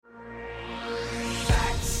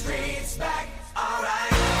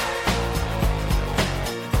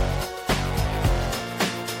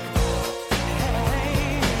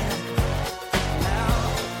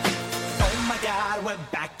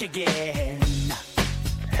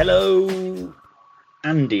Hello,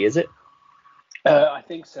 Andy, is it? I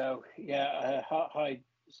think so. Yeah. Hi,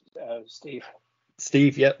 Steve.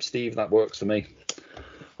 Steve, yep, Steve, that works for me.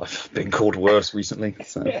 I've been called worse recently,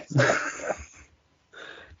 so. Yes.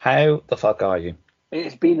 How the fuck are you?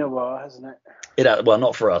 It's been a while, hasn't it? Well,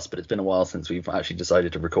 not for us, but it's been a while since we've actually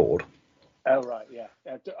decided to record. Oh, right,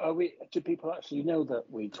 yeah. Do people actually know that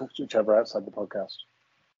we talk to each other outside the podcast?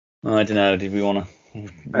 I don't know, did we want to? We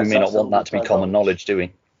may not That's want that to be common knowledge, do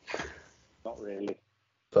we? Not really.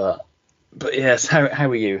 But yes, how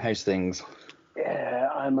are you? How's things? Yeah,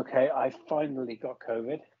 I'm okay. I finally got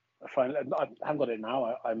COVID. I haven't got it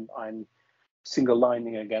now. I'm single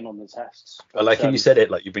lining again on the tests. I like how you said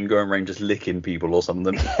it like you've been going around just licking people or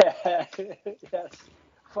something. Yes,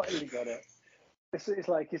 finally got it. It's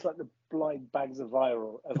like the blind bags of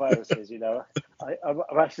viruses, you know.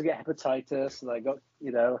 I've actually got hepatitis, and I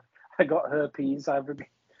got herpes. I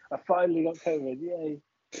finally got COVID. Yay!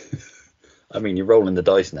 I mean, you're rolling the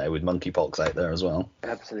dice now with monkeypox out there as well.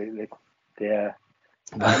 Absolutely, yeah.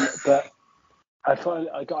 But I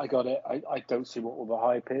got it. I don't see what all the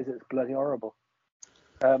hype is. It's bloody horrible.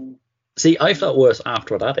 See, I felt worse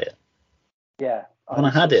after I'd had it. Yeah. When I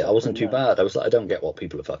had it, I wasn't too bad. I was like, I don't get what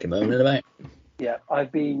people are fucking moaning about. Yeah,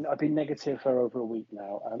 I've been negative for over a week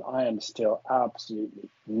now, and I am still absolutely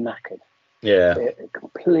knackered. Yeah. It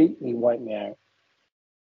completely wiped me out.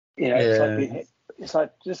 You know, it's like being hit. It's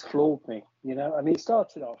like just floored me. You know, I mean, it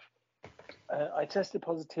started off. I tested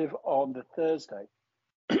positive on the Thursday,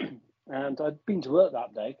 and I'd been to work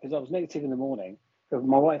that day because I was negative in the morning.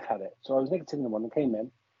 My wife had it, so I was negative in the morning. Came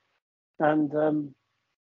in, and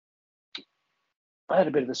I had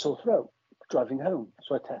a bit of a sore throat driving home,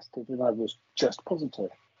 so I tested, and I was just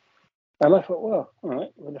positive. And I thought, well, all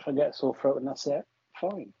right, well, if I get a sore throat and that's it,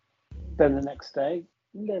 fine. Then the next day,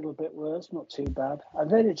 a little bit worse, not too bad.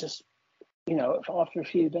 And then it just, you know, after a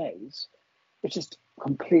few days, it just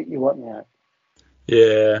completely wiped me out.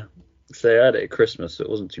 Yeah. So I had it at Christmas, so it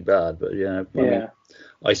wasn't too bad. But yeah, I mean,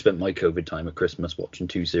 I spent my COVID time at Christmas watching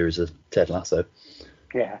 2 series of Ted Lasso.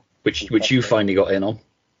 Yeah. Which you finally got in on.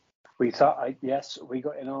 Yes, we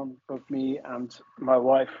got in on, both me and my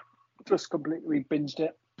wife, just completely binged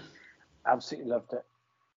it. Absolutely loved it.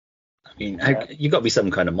 I mean, you got to be some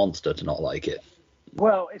kind of monster to not like it.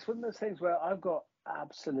 Well, it's one of those things where I've got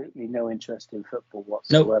absolutely no interest in football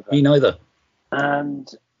whatsoever. No, me neither. And,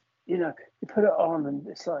 you know, you put it on and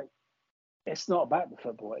it's like, it's not about the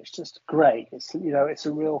football. It's just great. It's, you know, it's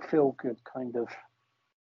a real feel-good kind of,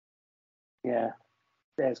 yeah,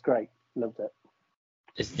 it's great. Loved it.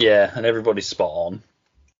 And everybody's spot on.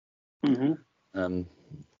 Mm-hmm.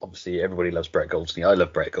 Obviously, everybody loves Brett Goldstein. I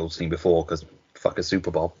loved Brett Goldstein before because fuck a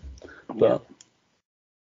Super Bowl. But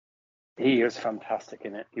he is fantastic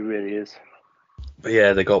in it. He really is. But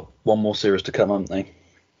yeah, they got one more series to come, haven't they?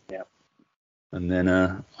 Yeah. And then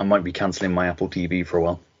I might be cancelling my Apple TV for a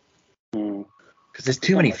while. Because there's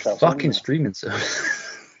too many fucking streaming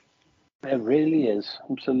services. It really is.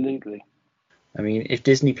 Absolutely. I mean, if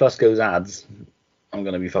Disney Plus goes ads, I'm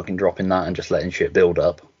going to be fucking dropping that and just letting shit build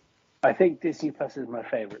up. I think Disney Plus is my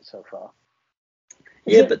favourite so far.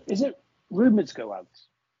 Is it rumoured to go ads?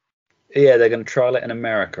 Yeah, they're going to trial it in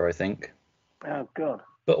America, I think. Oh, God.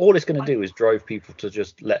 But all it's going to do is drive people to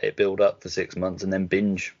just let it build up for 6 months and then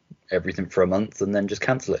binge everything for a month and then just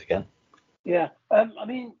cancel it again. Yeah. I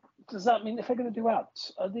mean, does that mean if they're going to do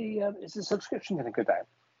ads, is the subscription going to go down?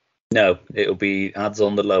 No, it'll be ads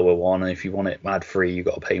on the lower one, and if you want it ad-free, you've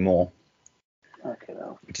got to pay more. Okay,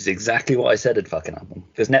 no. Which is exactly what I said would fucking happen.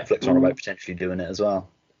 Because Netflix are about potentially doing it as well.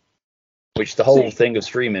 Which the whole thing of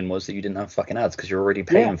streaming was that you didn't have fucking ads because you're already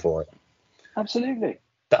paying for it. Absolutely.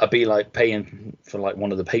 That'd be like paying for like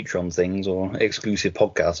one of the Patreon things or exclusive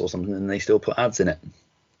podcasts or something, and they still put ads in it.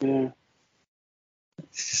 Yeah.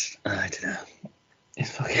 It's just, I don't know. It's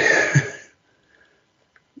fucking.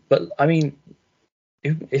 But I mean,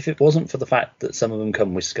 if it wasn't for the fact that some of them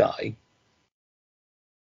come with Sky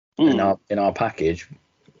in our package,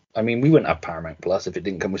 I mean, we wouldn't have Paramount Plus if it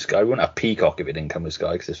didn't come with Sky. We wouldn't have Peacock if it didn't come with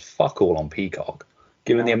Sky because there's fuck all on Peacock.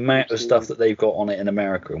 Given the amount of stuff that they've got on it in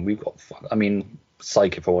America, and we've got, I mean,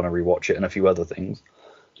 Psych if I want to rewatch it and a few other things.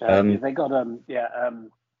 They got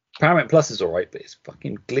Paramount Plus is alright, but it's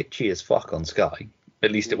fucking glitchy as fuck on Sky.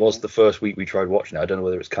 At least it was the first week we tried watching it. I don't know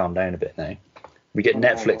whether it's calmed down a bit now. We get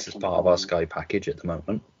Netflix as part of our Sky package at the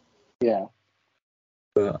moment. Yeah.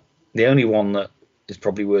 But the only one that is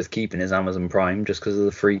probably worth keeping is Amazon Prime, just because of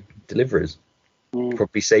the free deliveries.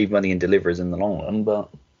 Probably save money in deliveries in the long run, but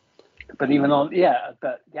even on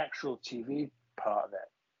but the actual TV part of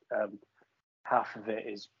it, half of it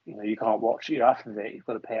is, you know, you can't watch. Half of it you've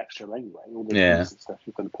got to pay extra anyway. All the movies and stuff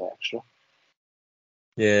you've got to pay extra.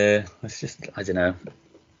 Yeah, it's just, I don't know.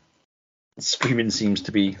 Streaming seems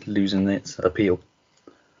to be losing its appeal.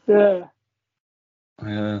 Yeah.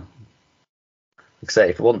 Like I say,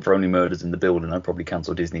 if it wasn't for Only Murders in the Building, I'd probably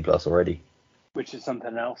cancel Disney Plus already. Which is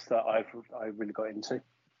something else that I really got into.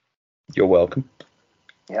 You're welcome.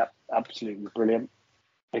 Yeah, absolutely brilliant.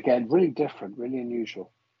 Again, really different, really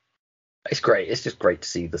unusual. It's great. It's just great to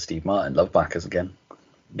see the Steve Martin love backers again,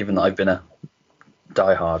 given that I've been a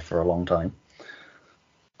diehard for a long time.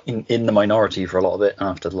 In the minority for a lot of it,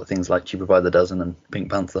 after things like Cheaper by the Dozen and Pink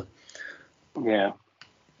Panther. Yeah.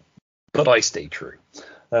 But I stay true.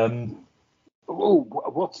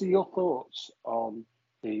 What's your thoughts on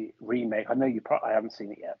the remake? I know I haven't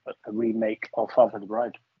seen it yet, but the remake of Father of the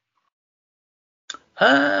Bride.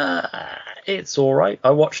 It's all right. I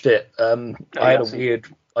watched it. I had a weird.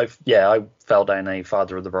 I fell down a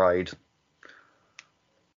Father of the Bride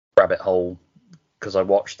rabbit hole because I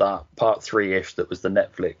watched that part 3-ish that was the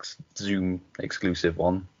Netflix Zoom exclusive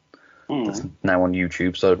one. That's now on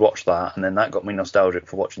YouTube. So I'd watched that, and then that got me nostalgic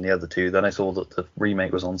for watching the other two. Then I saw that the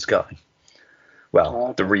remake was on Sky.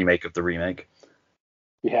 Well, the remake of the remake.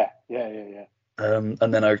 Yeah. And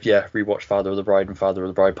then I rewatched Father of the Bride and Father of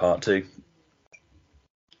the Bride Part 2.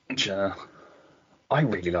 Which, I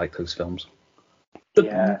really like those films.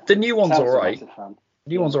 The new one's all right. The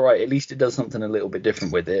new one's all right. At least it does something a little bit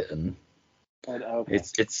different with it, and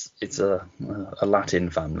it's a Latin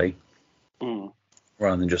family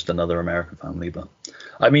rather than just another American family. But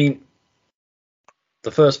I mean,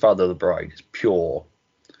 the first Father of the Bride is pure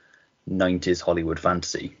 90s Hollywood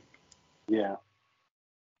fantasy. Yeah.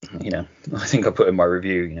 I think I put in my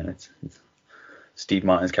review. It's Steve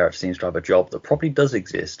Martin's character seems to have a job that probably does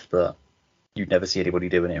exist, but you'd never see anybody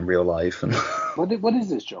doing it in real life. And what is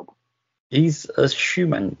his job? He's a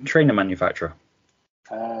trainer manufacturer.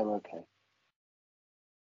 Oh, okay.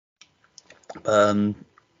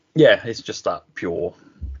 It's just that pure,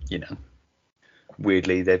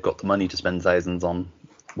 weirdly they've got the money to spend thousands on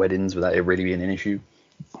weddings without it really being an issue.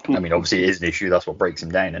 I mean, obviously it is an issue, that's what breaks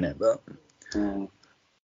him down in it, but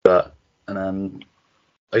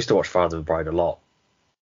I used to watch Father of the Bride a lot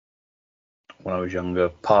when I was younger.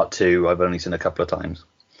 Part 2 I've only seen a couple of times.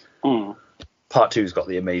 Part 2's got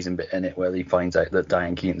the amazing bit in it where he finds out that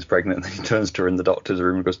Diane Keaton's pregnant, and then he turns to her in the doctor's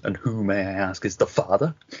room and goes, "And who, may I ask, is the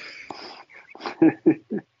father?"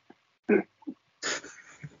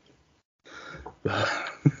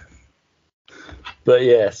 But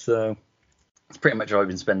yeah, so it's pretty much how I've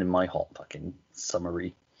been spending my hot fucking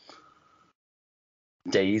summery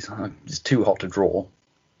days. It's too hot to draw.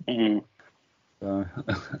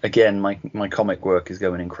 Again, my comic work is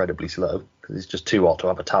going incredibly slow because it's just too hot to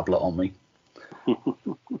have a tablet on me.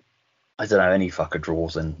 I don't know, any fucker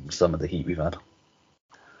draws in some of the heat we've had.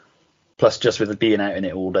 Plus, just with being out in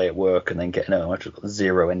it all day at work and then getting home, I've just got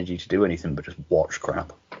zero energy to do anything but just watch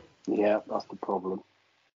crap. Yeah, that's the problem.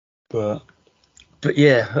 But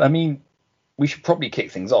yeah, I mean, we should probably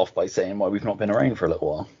kick things off by saying why we've not been around for a little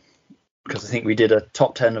while. Because I think we did a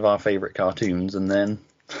top 10 of our favourite cartoons and then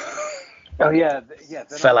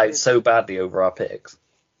fell out so badly over our picks.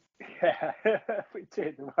 Yeah, we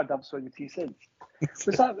did. We had up swinging tea since.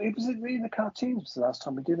 Was it reading the cartoons the last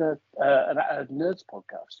time we did a Nerds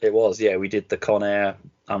podcast? It was, yeah. We did the Con Air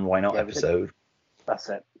and Why Not episode. That's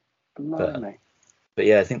it. Blimey. But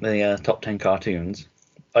yeah, I think the top 10 cartoons.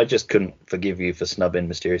 I just couldn't forgive you for snubbing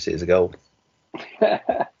Mysterious Cities of Gold.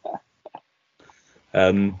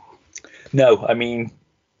 No, I mean,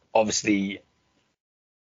 obviously,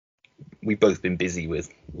 we've both been busy with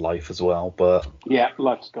life as well, but yeah,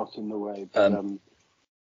 life's got in the way. But,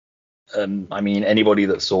 I mean, anybody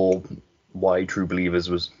that saw why True Believers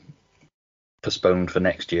was postponed for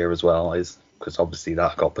next year as well, is because obviously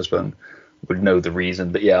that got postponed, would know the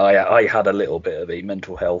reason. But yeah, I had a little bit of a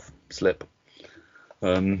mental health slip,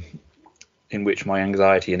 in which my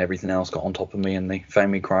anxiety and everything else got on top of me, and they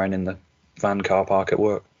found me crying in the van car park at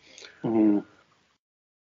work.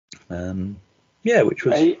 Yeah, which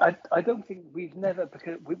was. I don't think we've never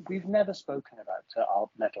spoken about our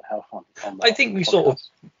mental health on I think we sort of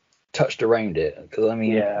touched around it because I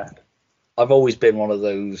mean, I've always been one of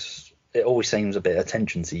those. It always seems a bit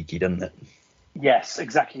attention seeky, doesn't it? Yes,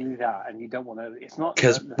 exactly that, and you don't want to. It's not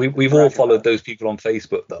because we've all followed those people on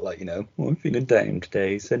Facebook that like, I'm feeling down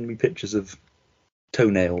today. Send me pictures of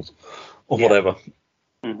toenails or whatever.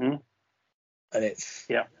 And it's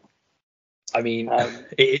I mean,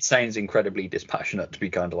 it sounds incredibly dispassionate to be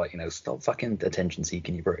kind of like, stop fucking attention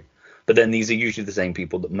seeking, you prick. But then these are usually the same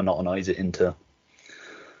people that monotonize it into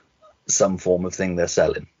some form of thing they're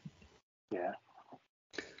selling. Yeah.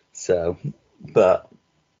 So, but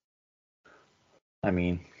I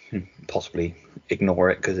mean, possibly ignore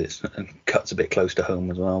it because it cuts a bit close to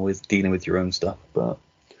home as well with dealing with your own stuff. But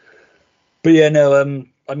yeah, no,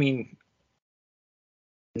 I mean,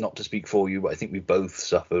 not to speak for you, but I think we both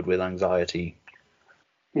suffered with anxiety.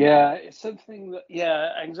 Yeah, it's something that,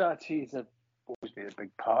 anxiety has always been a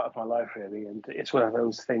big part of my life, really. And it's one of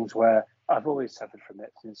those things where I've always suffered from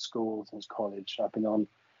it since school, since college. I've been on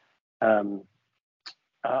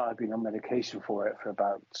medication for it for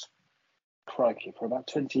about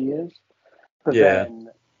 20 years. But then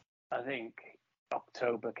I think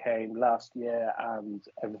October came last year and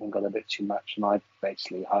everything got a bit too much. And I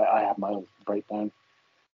had my own breakdown.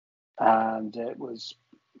 And it was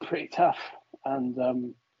pretty tough. And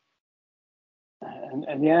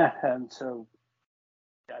so,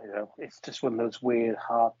 you know, it's just one of those weird,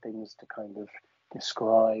 hard things to kind of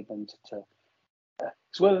describe, and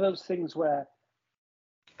it's one of those things where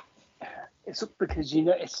it's because, you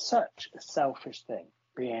know, it's such a selfish thing,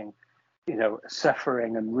 being, you know,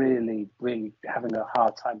 suffering and really, really having a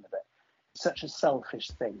hard time with it. It's such a selfish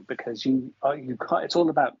thing because you can't. It's all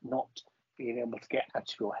about not being able to get out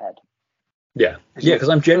of your head. Yeah, because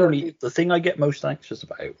I'm generally, the thing I get most anxious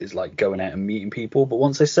about is like going out and meeting people. But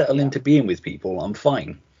once I settle into being with people, I'm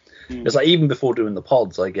fine. It's like even before doing the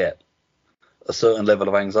pods, I get a certain level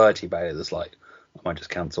of anxiety about it. That's like, I might just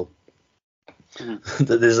cancel.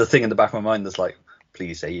 There's a thing in the back of my mind that's like,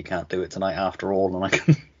 please say you can't do it tonight after all, and I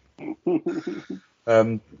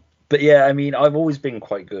can. But yeah, I mean, I've always been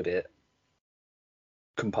quite good at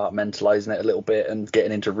compartmentalizing it a little bit and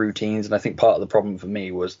getting into routines, and I think part of the problem for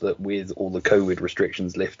me was that with all the COVID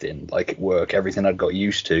restrictions lifting, like at work, everything I'd got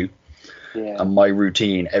used to, and my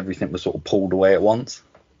routine, everything was sort of pulled away at once.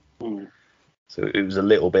 So it was a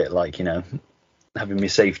little bit like, you know, having my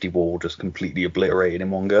safety wall just completely obliterated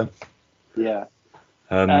in one go.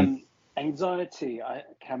 Anxiety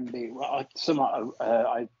can be, well,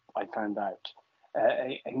 I found out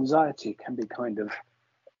anxiety can be kind of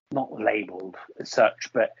not labelled as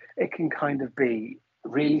such, but it can kind of be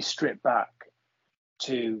really stripped back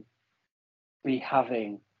to be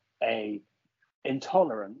having a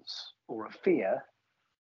intolerance or a fear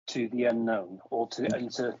to the unknown or to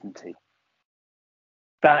uncertainty.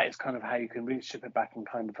 That is kind of how you can really strip it back, and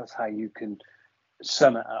kind of that's how you can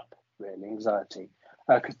sum it up, really, anxiety.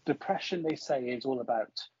 Because depression, they say, is all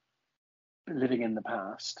about living in the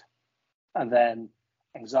past, and then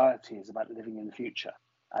anxiety is about living in the future.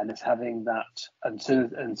 And it's having that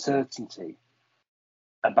uncertainty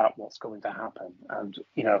about what's going to happen, and,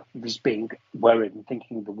 you know, just being worried and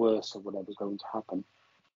thinking the worst of whatever's going to happen.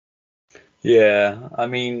 Yeah, I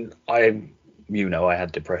mean, I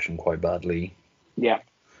had depression quite badly. Yeah.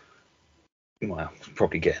 Well,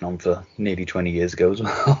 probably getting on for nearly 20 years ago as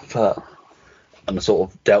well, and I sort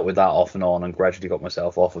of dealt with that off and on and gradually got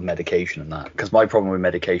myself off of medication and that. Because my problem with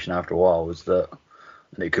medication after a while was that,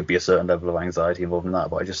 and it could be a certain level of anxiety involved in that,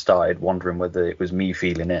 but I just started wondering whether it was me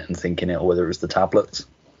feeling it and thinking it, or whether it was the tablets.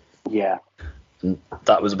 Yeah. And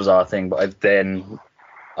that was a bizarre thing. But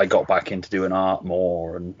I got back into doing art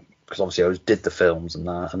more, and because obviously I did the films and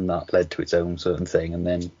that led to its own certain thing. And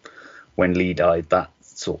then when Lee died, that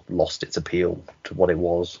sort of lost its appeal to what it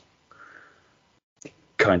was,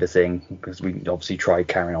 kind of thing, because we obviously tried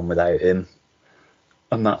carrying on without him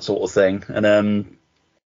and that sort of thing. And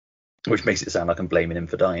which makes it sound like I'm blaming him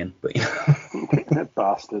for dying, but, you know,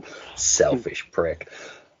 bastard, selfish prick.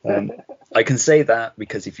 I can say that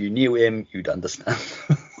because if you knew him, you'd understand.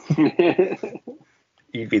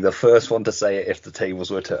 He'd be the first one to say it if the tables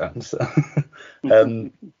were turned. So.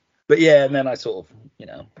 But yeah, and then I sort of, you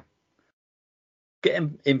know,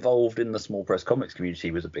 getting involved in the Small Press Comics community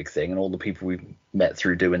was a big thing, and all the people we met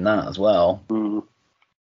through doing that as well.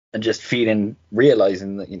 And just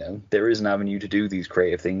realizing that, you know, there is an avenue to do these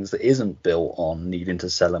creative things that isn't built on needing to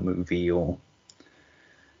sell a movie, or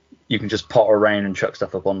you can just potter around and chuck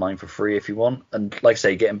stuff up online for free if you want. And like I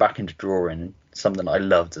say, getting back into drawing, something I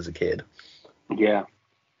loved as a kid. Yeah.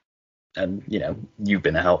 And, you know, you've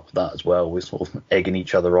been a help with that as well, with sort of egging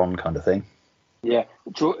each other on kind of thing. Yeah.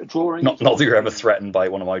 Drawing. Not that you're ever threatened by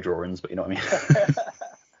one of my drawings, but you know what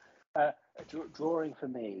I mean. Drawing for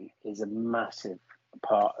me is a massive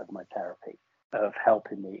part of my therapy, of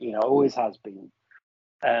helping me, you know, always has been.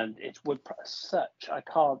 And it's such, I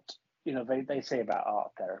can't, you know, they say about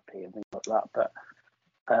art therapy and things like that, but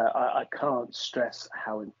I can't stress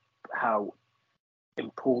how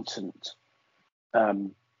important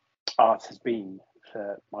art has been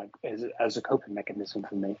for as a coping mechanism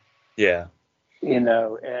for me. Yeah. You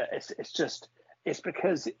know, it's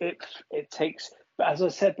because it takes, but as I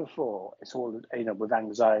said before, it's all, you know, with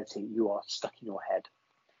anxiety, you are stuck in your head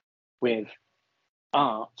with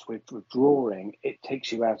art, with drawing, it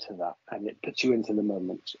takes you out of that and it puts you into the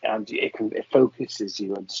moment, and it focuses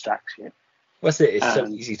you and distracts you. Well, that's it. It's so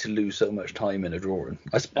easy to lose so much time in a drawing.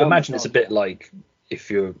 Imagine it's a bit like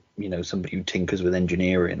if you're, somebody who tinkers with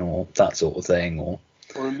engineering or that sort of thing, or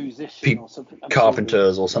a musician or something.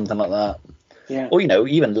 Carpenters or something like that. Yeah. Or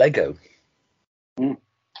even Lego.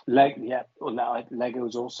 Lego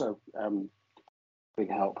is also big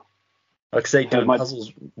help. Like I say, doing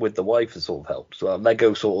puzzles with the wife has sort of helped. So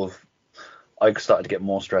Lego I started to get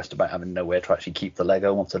more stressed about having nowhere to actually keep the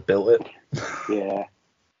Lego once I'd built it. Yeah.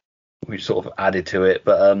 We sort of added to it,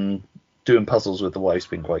 but doing puzzles with the wife's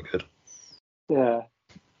been quite good. Yeah.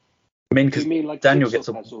 I mean, because Daniel gets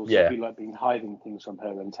puzzles, yeah. You like been hiding things from her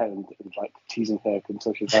and like teasing her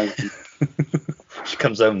until she finds them. She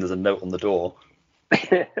comes home, there's a note on the door.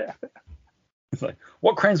 It's like,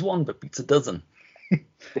 what crowns one but beats a dozen?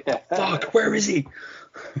 Fuck, where is he?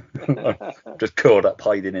 Just curled up,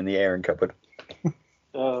 hiding in the airing cupboard.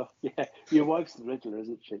 Oh, yeah. Your wife's the Riddler,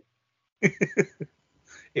 isn't she?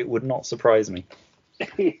 It would not surprise me.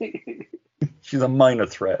 She's a minor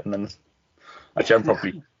threat, and then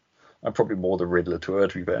actually, I'm probably more the Riddler to her,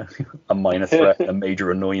 to be fair. A minor threat, a major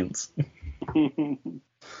annoyance.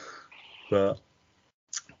 But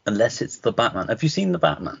unless it's the Batman. Have you seen the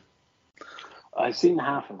Batman? I've seen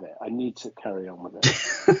half of it. I need to carry on with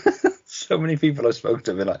it. So many people I've spoken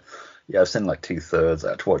to have been like, yeah, I've seen like 2/3.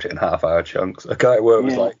 I had to watch it in half-hour chunks. A guy at work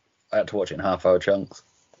was like, I had to watch it in half-hour chunks.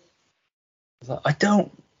 I was like,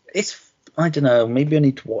 I don't know, maybe I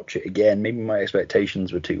need to watch it again. Maybe my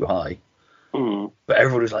expectations were too high. But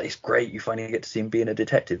everyone was like, it's great, you finally get to see him being a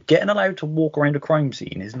detective. Getting allowed to walk around a crime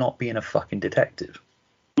scene is not being a fucking detective.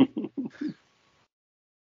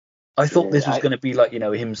 I thought this was going to be like,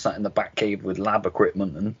 him sat in the back cave with lab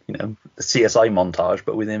equipment and, the CSI montage,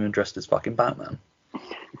 but with him dressed as fucking Batman.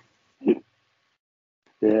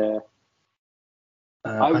 Yeah.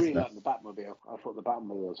 I really like the Batmobile. I thought the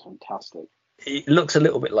Batmobile was fantastic. It looks a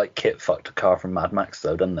little bit like Kit fucked a car from Mad Max,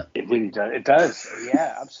 though, doesn't it? It really does. It does.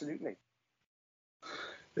 Yeah, absolutely.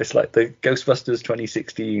 It's like the Ghostbusters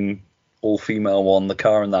 2016 all-female one. The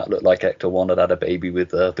car in that looked like Ecto 1 had a baby with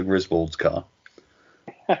the Griswold's car.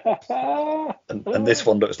 and this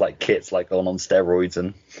one looks like Kit's like on steroids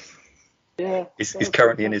and he's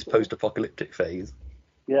currently in his post-apocalyptic phase.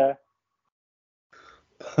 Yeah.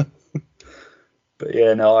 But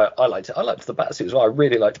yeah, no, I liked it. I liked the Batsuit as well. I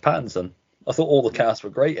really liked Pattinson. I thought all the cast were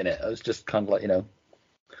great in it. I was just kind of like,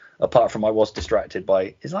 apart from I was distracted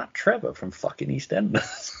by, is that Trevor from fucking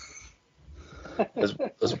EastEnders?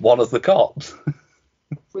 as one of the cops.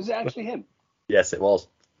 Was it actually him? Yes, it was.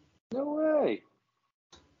 No way.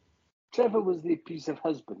 Trevor was the abusive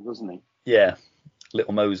husband, wasn't he? Yeah,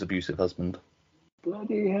 Little Mo's abusive husband.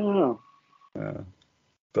 Bloody hell.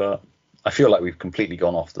 But I feel like we've completely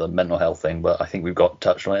gone off the mental health thing, but I think we've got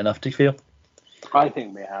touched on it enough. Do you feel? I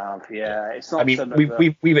think we have, yeah. It's not. I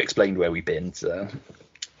mean, we've explained where we've been, so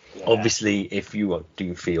obviously, if you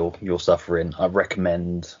do feel you're suffering, I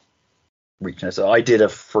recommend reaching out. So I did a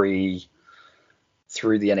free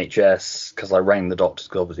through the NHS because I rang the doctors.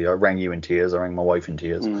 Obviously, I rang you in tears. I rang my wife in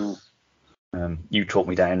tears. You talked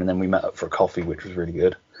me down, and then we met up for a coffee, which was really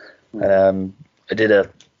good. I did a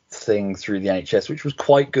thing through the NHS, which was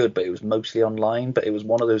quite good, but it was mostly online. But it was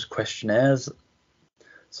one of those questionnaires.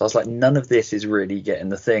 So I was like, none of this is really getting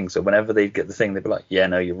the thing. So whenever they'd get the thing, they'd be like, yeah,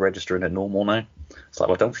 no, you're registering at normal now. It's like,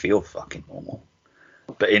 well, I don't feel fucking normal.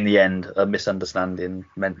 But in the end, a misunderstanding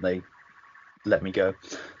meant they let me go.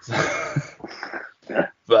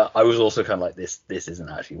 But I was also kind of like, this isn't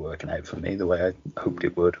actually working out for me the way I hoped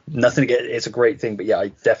it would. Nothing to get, it's a great thing. But yeah, I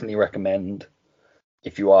definitely recommend,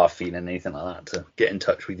 if you are feeling anything like that, to get in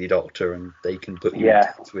touch with your doctor and they can put you in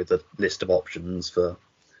touch with a list of options for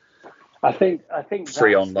I think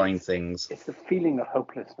free online things. It's the feeling of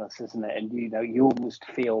hopelessness, isn't it? And you almost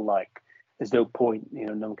feel like there's no point.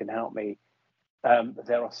 No one can help me.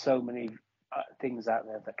 There are so many things out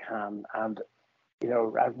there that can, and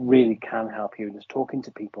really can help you. Just talking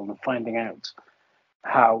to people and finding out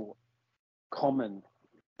how common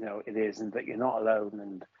it is, and that you're not alone.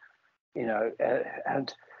 And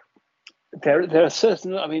and there are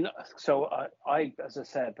certain. I mean, so I as I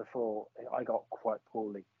said before, I got quite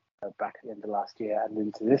poorly back at the end of last year and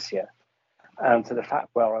into this year, to the fact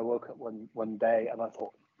where I woke up one day and I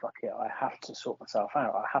thought, fuck it, I have to sort myself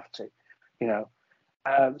out. I have to,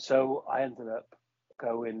 so I ended up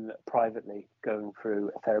going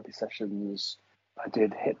through therapy sessions. I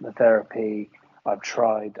did hypnotherapy. I've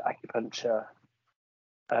tried acupuncture,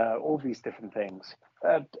 all these different things,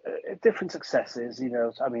 different successes.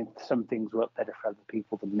 I mean, some things work better for other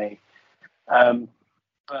people than me,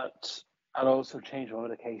 but And I also changed my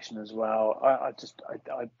medication as well.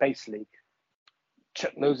 I basically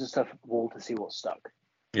chucked loads of stuff at the wall to see what stuck.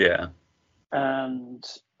 Yeah. And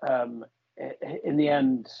in the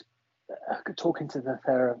end, talking to the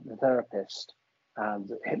therapist and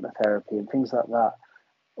hypnotherapy and things like that,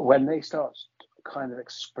 when they start kind of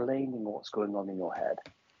explaining what's going on in your head,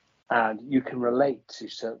 and you can relate to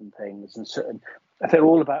certain things and certain, they're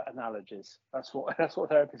all about analogies. That's what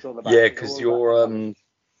therapy is all about. Yeah, because you're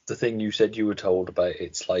the thing you said you were told about,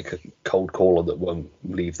 it's like a cold caller that won't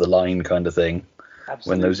leave the line kind of thing. Absolutely,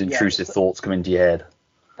 when those intrusive thoughts come into your head.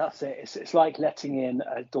 That's it. It's like letting in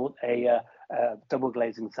a double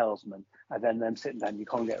glazing salesman, and then them sitting down. You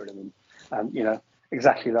can't get rid of them.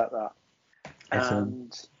 Exactly like that.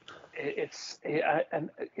 And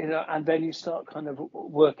and then you start kind of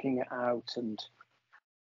working it out, and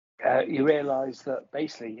you realise that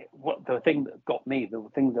basically what the thing that got me, the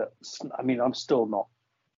thing that, I mean, I'm still not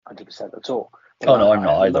 100% at all. Oh no, I'm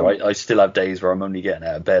not either. I still have days where I'm only getting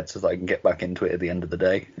out of bed so that I can get back into it at the end of the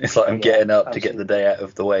day. It's like I'm getting up to get the day out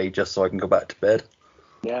of the way just so I can go back to bed.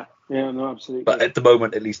 Yeah, no, absolutely. But at the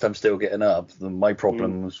moment, at least I'm still getting up. My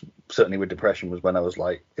problem was, certainly with depression, was when I was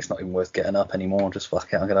like, it's not even worth getting up anymore. Just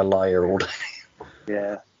fuck it, I'm going to lie here all day.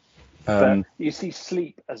 Yeah. But you see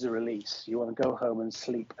sleep as a release. You want to go home and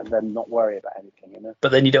sleep and then not worry about anything, you know?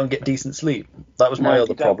 But then you don't get decent sleep. That was my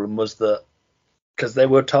other problem, was that, because there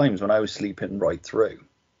were times when I was sleeping right through,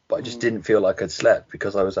 but I just didn't feel like I'd slept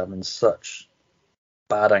because I was having such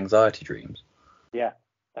bad anxiety dreams. Yeah,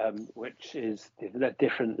 which is a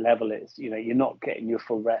different level. Is, you're not getting your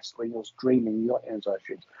full rest when you're dreaming. You're not anxiety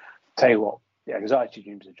dreams. Tell you what, the anxiety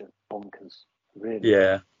dreams are just bonkers. Really.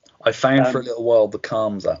 Yeah, I found for a little while the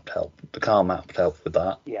Calm app helped with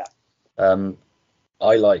that. Yeah.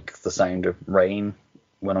 I like the sound of rain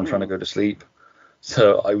when I'm trying to go to sleep.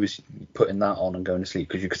 So I was putting that on and going to sleep,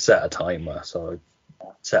 because you could set a timer. So I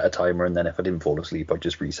set a timer, and then if I didn't fall asleep, I'd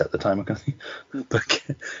just reset the timer. But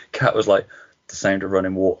Kat was like, the sound of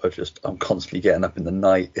running water, I'm constantly getting up in the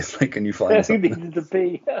night. It's like, can you find something? Needed to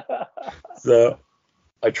be. So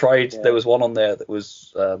I tried. There was one on there that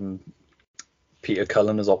was Peter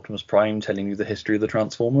Cullen as Optimus Prime telling you the history of the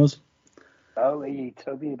Transformers. Oh, he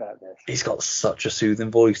told me about this. He's got such a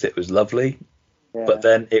soothing voice. It was lovely. Yeah. But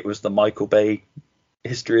then it was the Michael Bay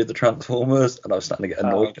history of the Transformers, and I was starting to get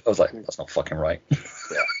annoyed. I was like, that's not fucking right.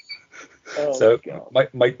 Yeah. So my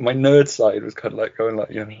nerd side was kind of like going like,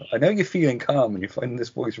 I know you're feeling calm and you're finding this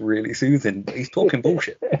voice really soothing, but he's talking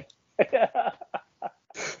bullshit.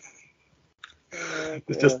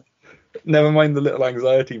 It's just, never mind the little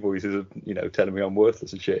anxiety voices of, telling me I'm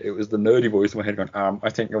worthless and shit. It was the nerdy voice in my head going, I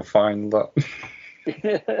think you'll find that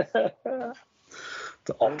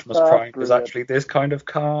the Optimus Prime is actually this kind of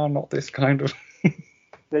car, not this kind of.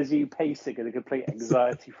 There's you pacing in a complete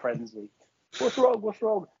anxiety frenzy. What's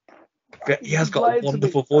wrong? He has got a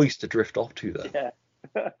wonderful voice to drift off to, though.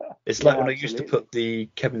 Yeah. It's like when I used to put the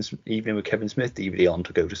Evening with Kevin Smith DVD on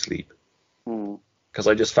to go to sleep. Because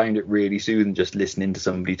I just found it really soothing just listening to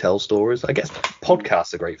somebody tell stories. I guess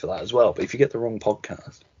podcasts are great for that as well, but if you get the wrong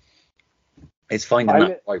podcast, it's finding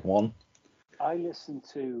that right one. I listen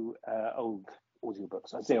to old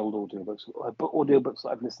audiobooks. I say old audiobooks, but audiobooks that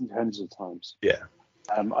I've listened to hundreds of times. Yeah.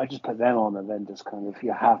 I just put them on and then just kind of,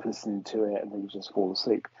 you're half listening to it and then you just fall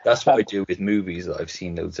asleep. That's what I do with movies that I've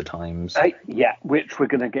seen loads of times. Which we're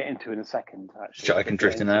going to get into in a second, actually. I can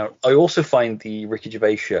drift in and out. I also find the Ricky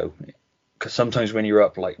Gervais show, because sometimes when you're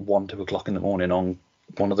up like 1-2 o'clock in the morning on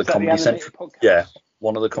one of the Comedy Central,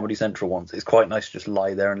 one of the Comedy Central ones, it's quite nice to just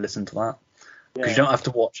lie there and listen to that. Because you don't have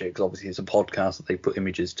to watch it, because obviously it's a podcast that they put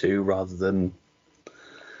images to rather than.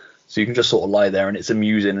 So you can just sort of lie there and it's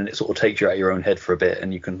amusing and it sort of takes you out of your own head for a bit,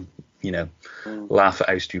 and you can, laugh at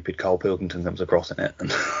how stupid Carl Pilkington comes across in it.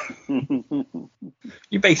 And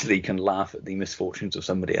you basically can laugh at the misfortunes of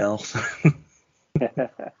somebody else.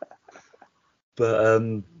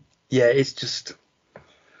 But it's just,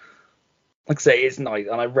 like I say, it's nice,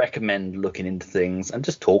 and I recommend looking into things and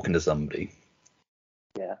just talking to somebody.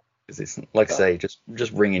 Yeah. Because it's, like I say, just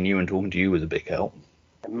ringing you and talking to you was a big help.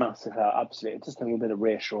 A massive help, absolutely. Just a little bit of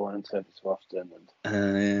reassurance every so often.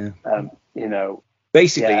 And,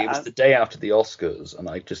 basically, it was the day after the Oscars, and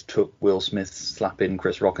I just took Will Smith slapping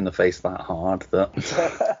Chris Rock in the face that hard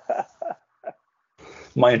that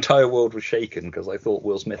my entire world was shaken, because I thought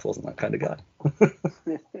Will Smith wasn't that kind of guy.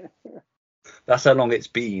 That's how long it's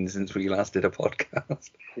been since we last did a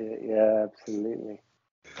podcast. Yeah, absolutely.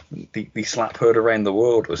 The slap heard around the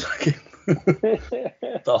world was like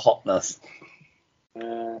the hotness.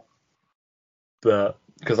 But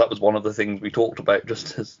because that was one of the things we talked about,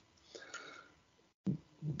 just as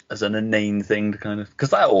as an inane thing to kind of,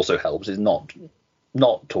 because that also helps, is not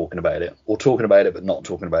talking about it, or talking about it but not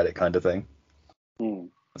talking about it kind of thing.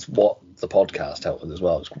 That's what the podcast helped with as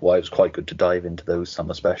well. It's why it was quite good to dive into those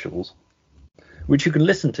summer specials, which you can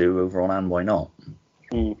listen to over on And Why Not.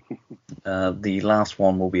 The last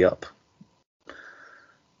one will be up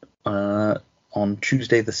on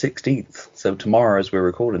Tuesday the 16th, so tomorrow as we're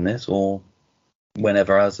recording this, or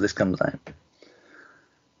whenever as this comes out.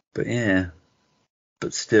 But yeah,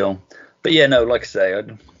 but still, no, like I say,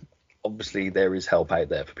 obviously there is help out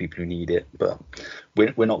there for people who need it, but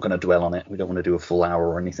we're not going to dwell on it. We don't want to do a full hour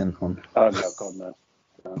or anything on. Oh no, God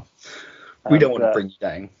no. We don't want to bring you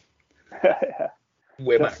down.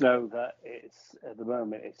 Just know that it's at the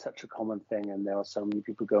moment it's such a common thing, and there are so many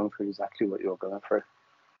people going through exactly what you're going through.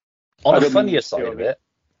 On the funnier side of it,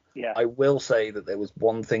 yeah, I will say that there was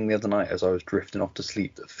one thing the other night as I was drifting off to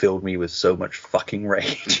sleep that filled me with so much fucking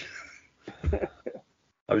rage.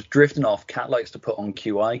 I was drifting off. Cat likes to put on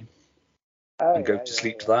QI and go to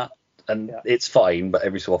sleep to that, and it's fine, but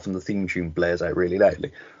every so often the theme tune blares out really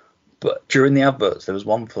loudly. But during the adverts, there was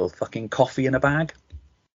one for fucking coffee in a bag.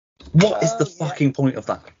 What is the fucking point of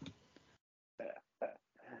that?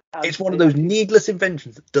 It's one of those needless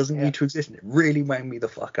inventions that doesn't need to exist, and it really wound me the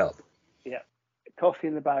fuck up. Yeah. Coffee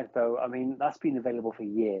in the bag, though, I mean, that's been available for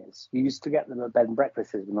years. You used to get them at bed and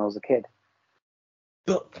breakfasts when I was a kid.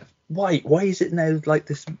 But why? Why is it now like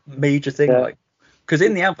this major thing? Like, because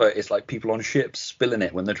in the advert, it's like people on ships spilling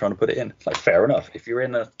it when they're trying to put it in. It's like, fair enough. If you're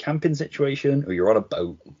in a camping situation or you're on a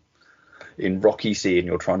boat in rocky sea and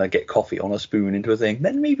you're trying to get coffee on a spoon into a thing,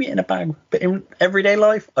 then maybe in a bag. But in everyday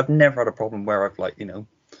life, I've never had a problem where I've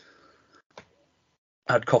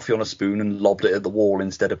had coffee on a spoon and lobbed it at the wall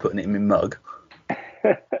instead of putting it in my mug.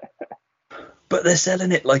 But they're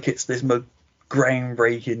selling it like it's this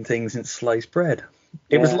groundbreaking thing since sliced bread.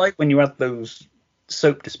 It was like when you had those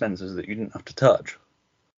soap dispensers that you didn't have to touch.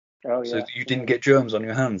 Oh, yeah. So that you didn't get germs on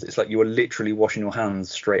your hands. It's like you were literally washing your hands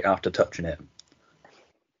straight after touching it.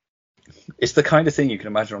 It's the kind of thing you can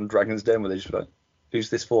imagine on Dragon's Den where they're just like, who's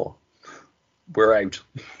this for? We're out.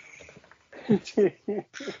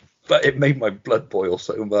 But it made my blood boil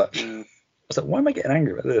so much. I was like, why am I getting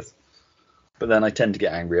angry about this? But then I tend to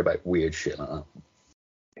get angry about weird shit like that.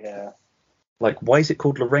 Yeah. Like, why is it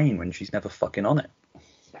called Lorraine when she's never fucking on it?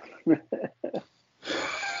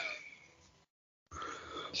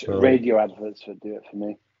 Radio adverts would do it for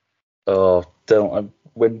me. Oh, don't.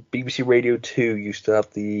 When BBC Radio 2 used to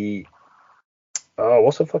have the... Oh,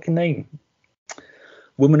 what's her fucking name?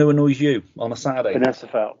 Woman Who Annoys You on a Saturday. Vanessa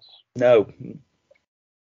Feltz. No.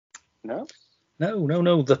 No?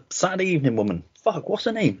 No. The Saturday evening woman. Fuck, what's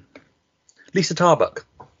her name? Lisa Tarbuck.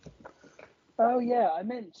 Oh, yeah. I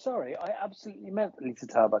absolutely meant Lisa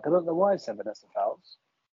Tarbuck. I don't know why I said Vanessa Feltz.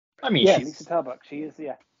 I mean, Lisa Tarbuck. She is,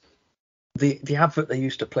 yeah. The advert they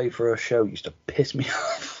used to play for her show used to piss me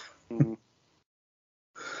off.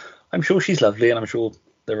 I'm sure she's lovely, and I'm sure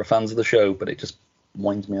there are fans of the show, but it just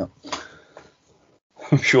winds me up.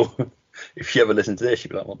 I'm sure if she ever listened to this, she'd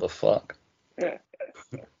be like, what the fuck?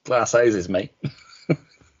 Glass houses, mate.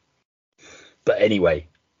 But anyway.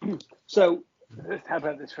 So, how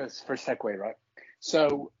about this for a segue, right?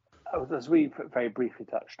 So, as we very briefly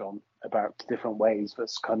touched on about different ways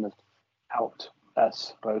that's kind of helped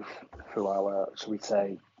us both through our, shall we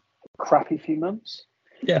say, crappy few months.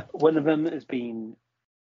 Yeah. One of them has been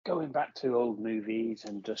going back to old movies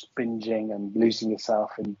and just binging and losing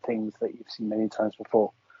yourself in things that you've seen many times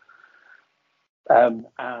before.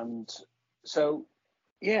 And so,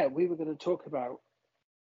 yeah, we were going to talk about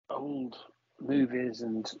old movies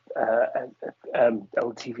and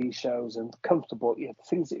old TV shows and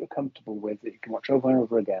things that you're comfortable with that you can watch over and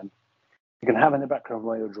over again. You can have in the background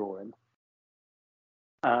while you're drawing.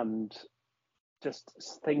 And just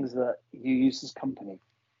things that you use as company,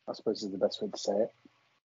 I suppose is the best way to say it.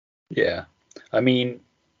 Yeah. I mean,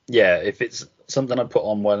 yeah, if it's something I put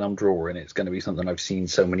on while I'm drawing, it's going to be something I've seen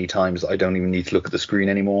so many times that I don't even need to look at the screen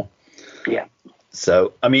anymore. Yeah.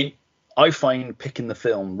 So, I mean, I find picking the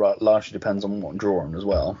film largely depends on what I'm drawing as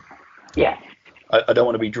well. Yeah. I don't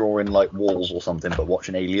want to be drawing like walls or something, but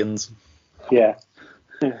watching aliens. Yeah.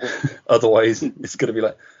 Otherwise, it's going to be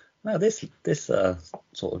like, no, this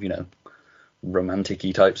sort of,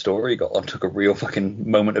 romantic-y type story took a real fucking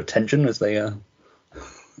moment of tension as they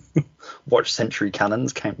watch Century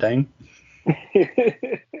Cannon's countdown.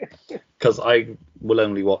 Because I will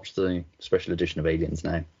only watch the special edition of Aliens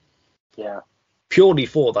now. Yeah. Purely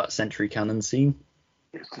for that Century Cannon scene.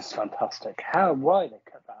 It's just fantastic. Why they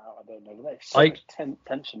cut that out, I don't know. There's so much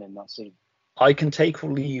tension in that scene. I can take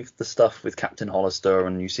or leave the stuff with Captain Hollister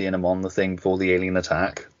and you seeing him on the thing before the alien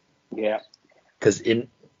attack. Yeah. because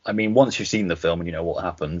once you've seen the film and you know what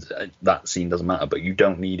happens, that scene doesn't matter. But you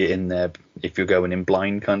don't need it in there if you're going in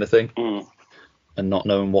blind, kind of thing, and not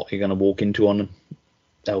knowing what you're going to walk into on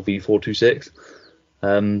LV-426.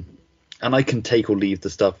 And I can take or leave the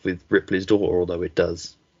stuff with Ripley's daughter, although it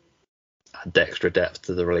does add extra depth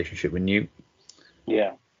to the relationship with Newt.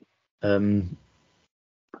 Yeah. But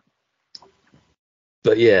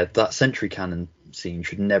yeah, that Century Cannon scene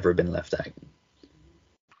should never have been left out.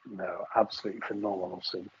 No, absolutely phenomenal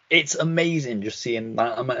scene. It's amazing just seeing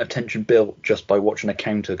that amount of tension built just by watching a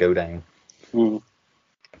counter go down. In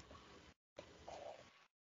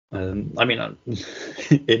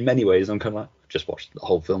many ways, I'm kind of like, just watched the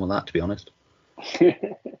whole film of that, to be honest.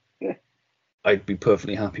 I'd be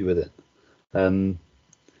perfectly happy with it.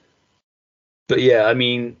 But yeah,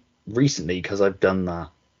 recently, because I've done that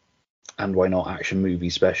and Why Not action movie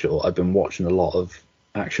special, I've been watching a lot of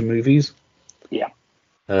action movies. Yeah.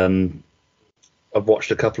 I've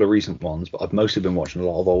watched a couple of recent ones, but I've mostly been watching a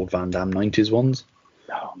lot of old Van Damme 90s ones.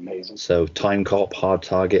 Oh, amazing. So Time Cop, Hard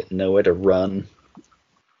Target, Nowhere to Run.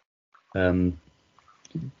 Done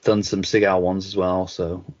some Seagal ones as well,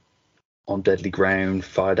 so On Deadly Ground,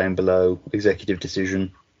 Fire Down Below, Executive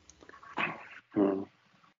Decision.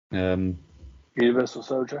 Universal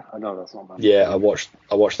Soldier? I know that's not bad. Yeah, I watched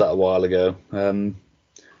that a while ago.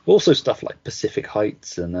 Also stuff like Pacific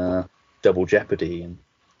Heights and Double Jeopardy, and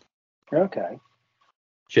okay,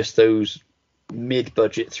 just those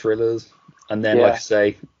mid-budget thrillers. And then, like I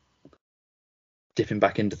say, dipping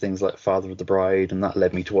back into things like Father of the Bride, and that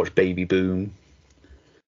led me to watch Baby Boom.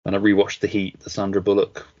 And I rewatched The Heat, the Sandra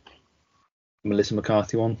Bullock, Melissa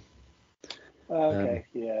McCarthy one. Okay,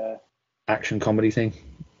 action comedy thing,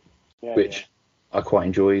 which yeah. I quite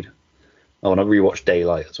enjoyed. Oh, and I rewatched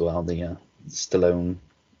Daylight as well, the Stallone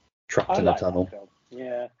trapped in a tunnel.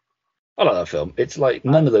 Yeah. I like that film. It's like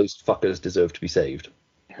none of those fuckers deserve to be saved,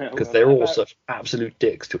 because they're all such absolute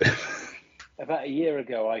dicks to it. About a year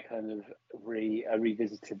ago, I kind of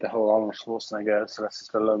revisited the whole Arnold Schwarzenegger,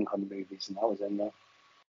 Sylvester Stallone kind of movies, and that was in there.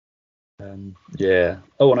 Yeah.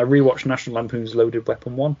 Oh, and I rewatched National Lampoon's Loaded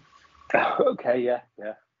Weapon 1. Okay, yeah.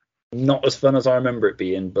 Not as fun as I remember it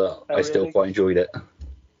being, but I still quite enjoyed it.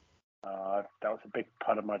 That was a big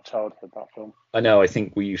part of my childhood, that film. I know, I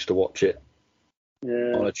think we used to watch it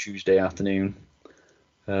on a Tuesday afternoon.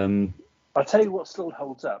 I'll tell you what still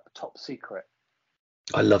holds up, Top Secret.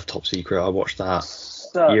 I love Top Secret. I watched that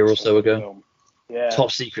a year or so ago. Film. Yeah.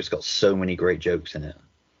 Top Secret's got so many great jokes in it.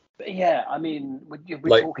 But yeah, we're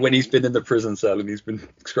when he's been in the prison cell and he's been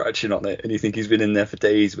scratching on it, and you think he's been in there for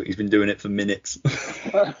days, but he's been doing it for minutes.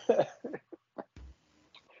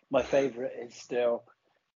 My favourite is still,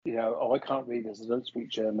 I can't read this, I don't speak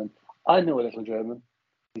German. I know a little German.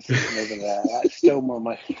 He's sitting over there. That's still one of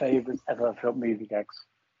my favourite ever film movie gags.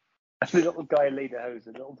 The little guy in lederhosen,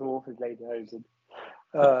 the little dwarf in lederhosen.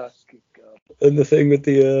 Good God. And the thing with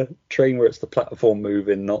the train where it's the platform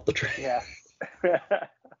moving, not the train. Yeah.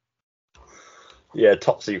 Yeah,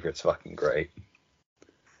 Top Secret's fucking great.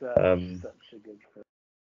 Such a good film.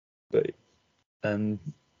 But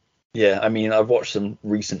yeah, I've watched some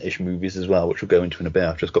recent-ish movies as well, which we'll go into in a bit.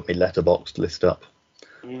 I've just got my Letterboxd list up.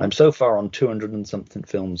 I'm so far on 200 and something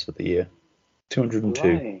films for the year.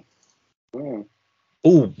 202. Right.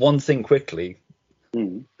 Oh, one thing quickly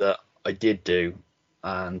that I did do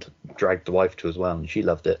and dragged the wife to as well, and she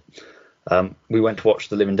loved it. We went to watch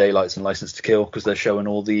The Living Daylights and License to Kill because they're showing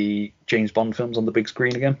all the James Bond films on the big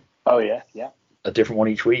screen again. Oh, yeah. A different one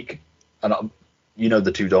each week. And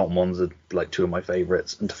the two Dalton ones are like two of my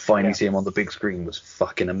favourites. And to finally see them on the big screen was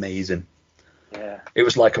fucking amazing. Yeah. It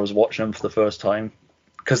was like I was watching them for the first time.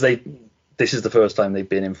 Because this is the first time they've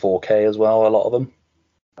been in 4K as well, a lot of them.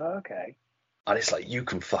 Okay. And it's like, you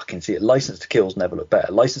can fucking see it. License to Kill's never looked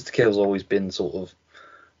better. License to Kill's always been sort of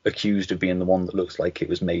accused of being the one that looks like it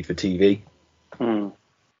was made for TV.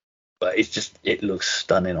 But it looks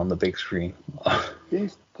stunning on the big screen.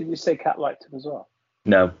 Did you say Kat liked him as well?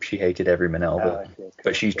 No, she hated every minute of it.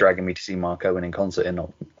 But she's dragging me to see Mark Owen in concert in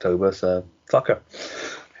October, so fuck her.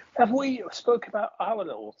 Have we spoke about our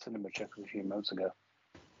little cinema trip a few months ago?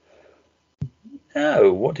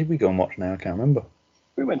 No, what did we go and watch now? I can't remember.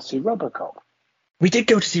 We went to see RoboCop. We did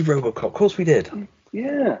go to see RoboCop, of course we did.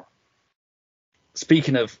 Yeah.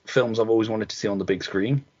 Speaking of films I've always wanted to see on the big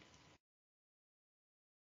screen,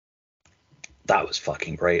 that was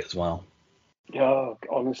fucking great as well. Oh,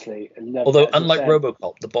 honestly. Although, unlike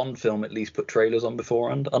RoboCop, the Bond film at least put trailers on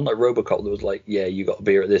beforehand. Unlike RoboCop, there was like, yeah, you got a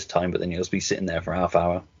beer at this time, but then you'll just be sitting there for a half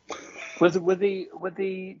hour. Were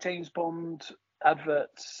the James Bond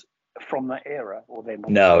adverts from that era, or they?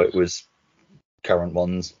 No, it was current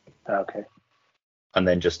ones. Okay. and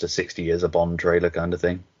then just a 60 years of Bond trailer kind of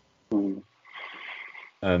thing.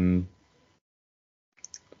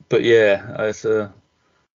 But yeah,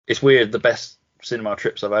 it's weird. The best cinema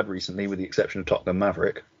trips I've had recently, with the exception of Top Gun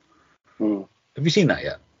Maverick. Have you seen that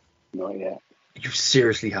yet? Not yet. You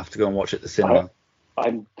seriously have to go and watch it at the cinema.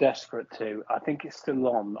 I'm desperate to. I think it's still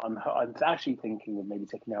on. I'm actually thinking of maybe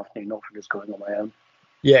taking the afternoon off and just going on my own.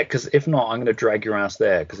 Yeah, because if not, I'm going to drag your ass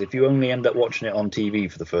there. Because if you only end up watching it on TV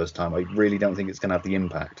for the first time, I really don't think it's going to have the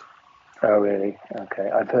impact. Oh, really? Okay.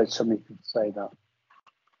 I've heard so many people say that.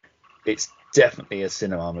 It's definitely a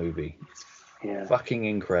cinema movie. It's fucking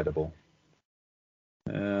incredible.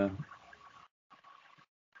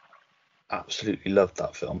 Absolutely loved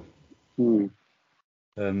that film.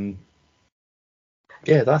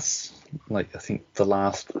 Yeah, that's like, I think the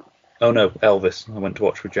last. Oh no, Elvis. I went to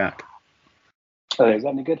watch with Jack. Oh, is that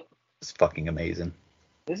any good? It's fucking amazing.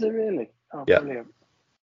 Is it really? Oh, yeah. Brilliant.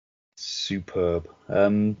 Superb.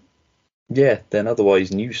 Yeah, then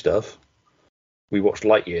otherwise new stuff. We watched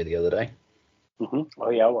Lightyear the other day. Oh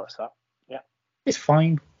yeah, I watched that. Yeah. It's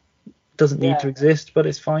fine. Doesn't need to exist, but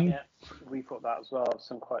it's fine. Yeah, we thought that as well.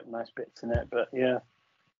 Some quite nice bits in it, but yeah.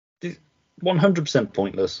 It's 100%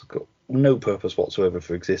 pointless. Got no purpose whatsoever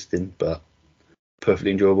for existing, but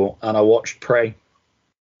perfectly enjoyable. And I watched Prey.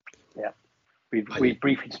 Yeah. We've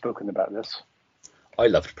briefly spoken about this. I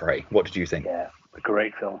loved Prey. What did you think? Yeah, a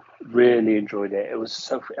great film. Really enjoyed it. It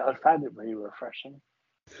was I found it really refreshing.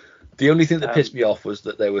 The only thing that pissed me off was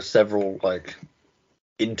that there were several like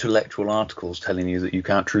intellectual articles telling you that you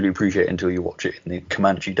can't truly appreciate it until you watch it in the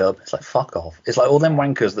Comanche dub. It's like, fuck off. It's like all them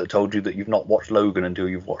wankers that told you that you've not watched Logan until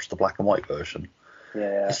you've watched the black and white version.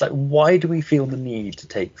 Yeah. It's like, why do we feel the need to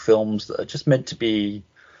take films that are just meant to be,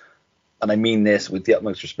 and I mean this with the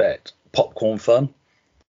utmost respect, popcorn fun?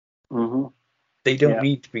 They don't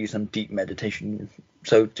need to be some deep meditation.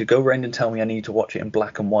 So to go around and tell me I need to watch it in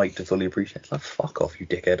black and white to fully appreciate it, it's like, fuck off, you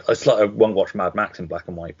dickhead. It's like I won't watch Mad Max in black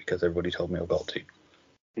and white because everybody told me I've got to.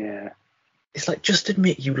 Yeah. It's like, just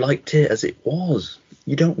admit you liked it as it was.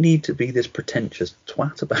 You don't need to be this pretentious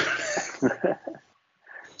twat about it.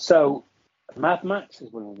 So, Mad Max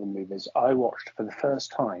is one of the movies I watched for the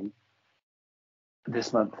first time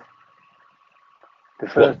this month.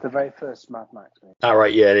 The very first Mad Max movie. Oh,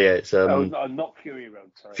 right, yeah. It's not Fury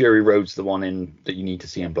Road. Sorry. Fury Road's the one that you need to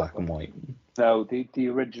see in black and white. No, the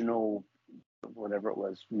original, whatever it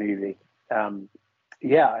was, movie.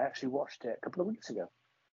 Yeah, I actually watched it a couple of weeks ago.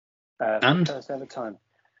 And for the first ever time.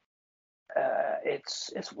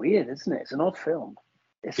 It's weird, isn't it? It's an odd film.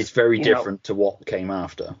 It's very different to what came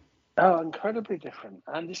after. Oh, incredibly different,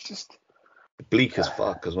 and it's just bleak as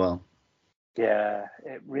fuck as well. Yeah,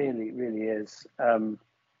 it really, really is.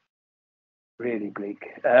 Really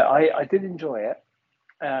bleak. I did enjoy it.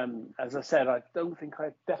 As I said, I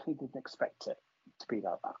definitely didn't expect it to be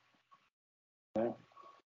like that. Yeah.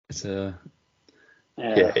 It's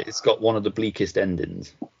it's got one of the bleakest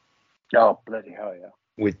endings. Oh, bloody hell, yeah.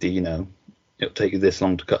 With the, it'll take you this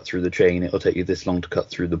long to cut through the chain, it'll take you this long to cut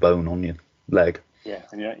through the bone on your leg. Yeah.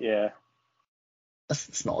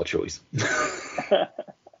 That's not a choice.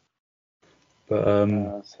 But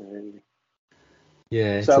absolutely.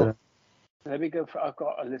 Yeah. So let me go. I've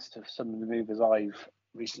got a list of some of the movies I've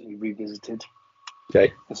recently revisited.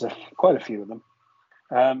 Okay. There's quite a few of them.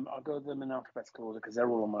 I'll go with them in alphabetical order because they're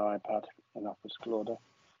all on my iPad in alphabetical order.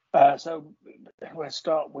 So we'll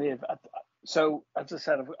start with. So as I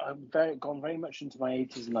said, I've gone very much into my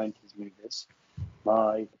 80s and 90s movies,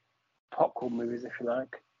 my popcorn movies, if you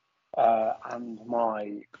like, and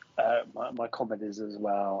my comedies as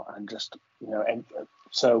well, and just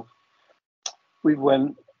so we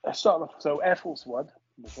went. I started off. So Air Force One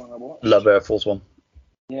was one I watched. Love Air Force One.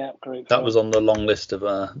 Yeah, great. That was on the long list of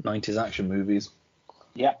 90s action movies.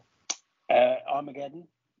 Yeah. Armageddon.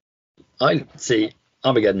 I see.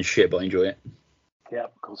 Armageddon's shit, but I enjoy it. Yeah,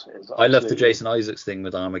 of course it is. I love the Jason Isaacs thing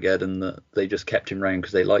with Armageddon, that they just kept him around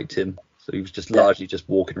because they liked him. So he was just largely just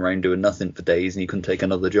walking around doing nothing for days, and he couldn't take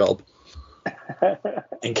another job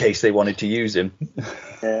in case they wanted to use him.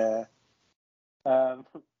 Yeah.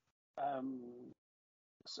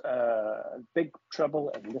 Big Trouble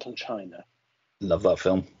in Little China. Love that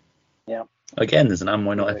film. Yeah. Again, there's an Am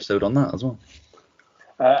Why Not episode on that as well.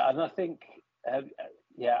 And I think,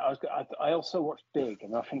 I also watched Big,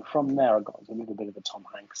 and I think from there I got a little bit of a Tom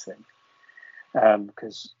Hanks thing,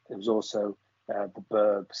 because it was also The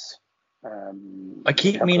Burbs. I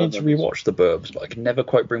keep meaning to rewatch The Burbs, but I can never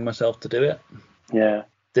quite bring myself to do it. Yeah.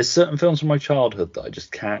 There's certain films from my childhood that I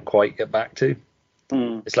just can't quite get back to.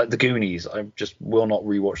 It's like The Goonies. I just will not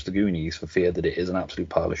rewatch The Goonies for fear that it is an absolute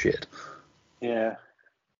pile of shit. Yeah.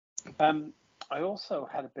 I also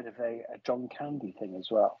had a bit of a John Candy thing as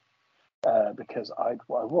well, because I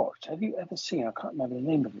watched. Have you ever seen? I can't remember the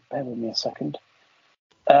name of it. Bear with me a second.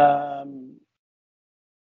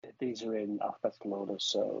 These are in alphabetical order,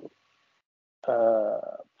 so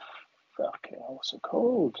fuck it, what's it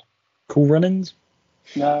called? Cool Runnings?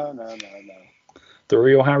 No. The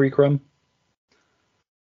Real Harry Crumb?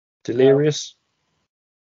 Delirious?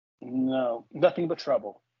 No, Nothing But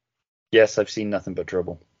Trouble. Yes, I've seen Nothing But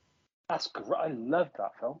Trouble. That's great. I loved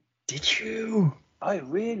that film. Did you? I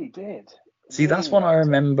really did. See, that's one I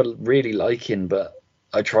remember really liking, but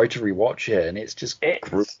I tried to rewatch it, and it's just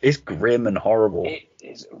it's grim and horrible. It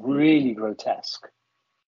is really grotesque.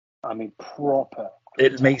 I mean, proper.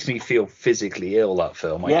 It makes me feel physically ill, that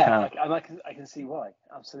film. I can see why.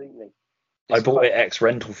 Absolutely. I bought it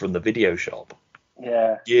ex-rental from the video shop.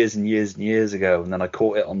 Yeah. Years and years and years ago, and then I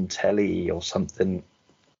caught it on telly or something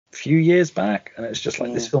a few years back, and it's just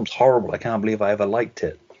like, this film's horrible. I can't believe I ever liked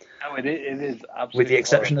it. Oh, it is absolutely with the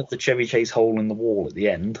exception horrible. of the Chevy Chase hole in the wall at the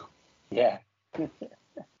end. Yeah.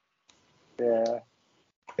 Yeah.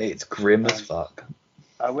 It's grim as fuck.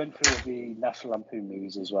 I went through the National Lampoon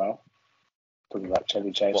movies as well. Talking about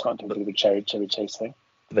Chevy Chase, not talking about the Chevy Chase thing.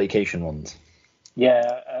 The vacation ones. Yeah,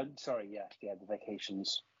 the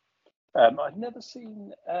vacations. I've never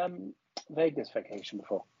seen Vegas Vacation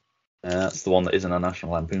before. That's the one that isn't a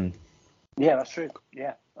National Lampoon. Yeah, that's true.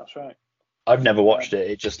 Yeah, that's right. I've never watched it.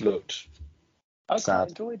 It just looked sad. I quite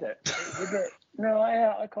enjoyed it. No,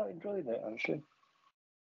 I quite enjoyed it, actually.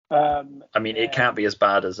 I mean, it can't be as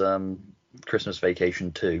bad as Christmas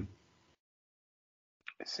Vacation 2.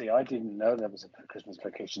 See, I didn't know there was a Christmas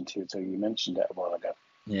Vacation 2 until you mentioned it a while ago.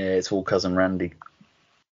 Yeah, it's all Cousin Randy.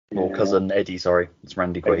 Or Cousin Eddie, sorry. It's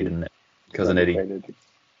Randy Quaid, isn't it? Cousin Eddie.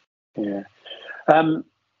 Yeah.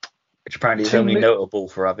 Which apparently is only notable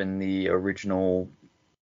for having the original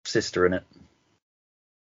sister in it.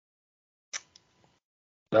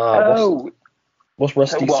 What's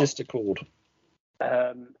Rusty's sister called?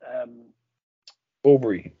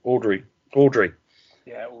 Audrey.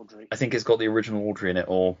 Yeah, Audrey. I think it's got the original Audrey in it,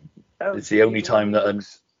 or it's the only time that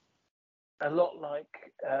a lot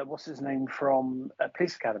like what's his name from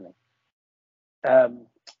Police Academy,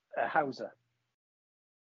 Hauser.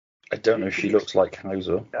 I don't know if she looks like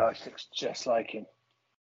Hauser. No, she looks just like him.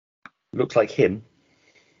 Looks like him?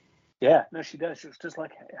 Yeah, no, she does. She looks just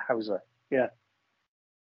like Hauser. Yeah.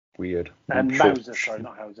 Weird. And Mauser, sorry,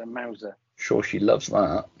 not Hauser, Mauser. Sure, she loves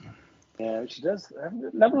that. Yeah, she does.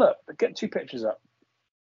 Have a look. Get 2 pictures up.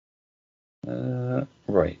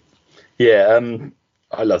 Right. Yeah,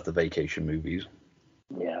 I love the vacation movies.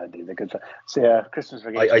 Yeah, I do. They're good. So yeah, Christmas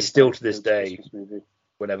Vacation. I still to this day,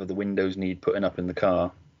 whenever the windows need putting up in the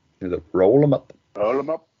car, roll them up. Roll them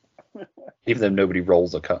up. Even though nobody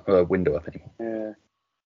rolls a window up anymore. Yeah.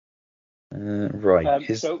 Right.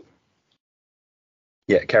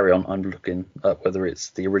 Yeah, carry on. I'm looking up whether it's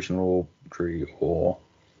the original Audrey or...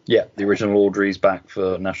 Yeah, the original Audrey's back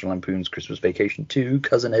for National Lampoon's Christmas Vacation 2,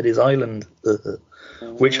 Cousin Eddie's Island,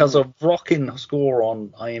 which has a rocking score on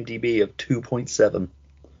IMDb of 2.7.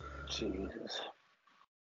 Jesus.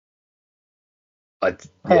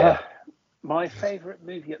 My favourite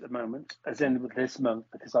movie at the moment, as in with this month,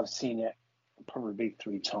 because I've seen it probably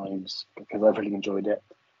 3 times, because I've really enjoyed it,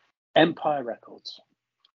 Empire Records.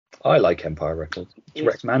 I like Empire Records. It's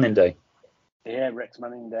Rex Manning Day. Yeah, Rex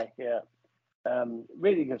Manning Day, yeah.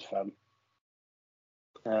 Really good fun.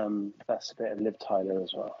 That's a bit of Liv Tyler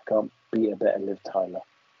as well. Can't beat a bit of Liv Tyler.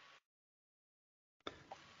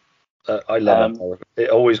 I love Empire Records. It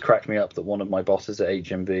always cracked me up that one of my bosses at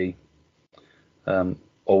HMV,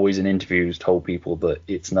 always in interviews, told people that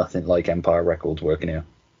it's nothing like Empire Records working here.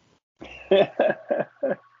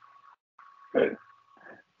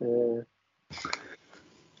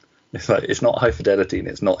 It's like, it's not High Fidelity and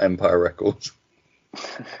it's not Empire Records.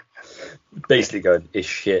 Basically going, it's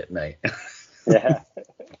shit, mate. Yeah.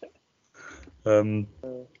 I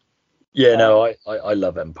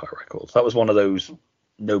love Empire Records. That was one of those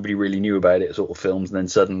nobody really knew about it sort of films, and then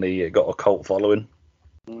suddenly it got a cult following.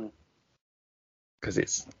 Because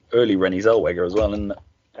it's early Renée Zellweger as well, isn't it?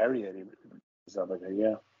 Very early Zellweger,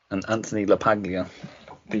 yeah. And Anthony LaPaglia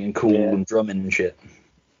being cool and drumming and shit.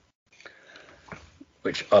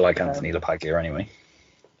 Which I like Anthony LaPaglia anyway.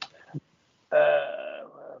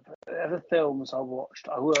 Other films I watched,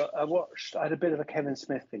 I had a bit of a Kevin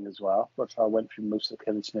Smith thing as well, which I went through most of the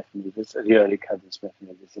Kevin Smith movies, the early Kevin Smith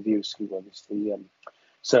movies, the Viewski ones.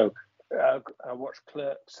 So I watched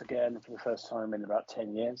Clerks again for the first time in about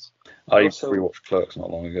 10 years. I rewatched Clerks not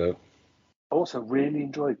long ago. Also really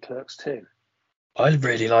enjoyed Clerks too. I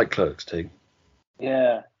really like Clerks too.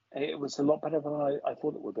 Yeah, It was a lot better than I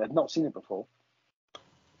thought it would be. I'd not seen it before.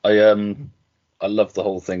 I love the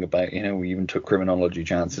whole thing about, we even took criminology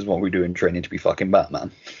chances while we were doing training to be fucking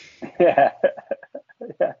Batman. Yeah.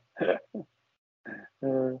 Yeah.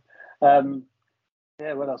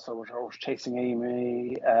 Yeah, what else I watched? I was Chasing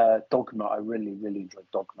Amy. Dogma. I really, really enjoyed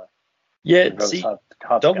Dogma. Yeah, see,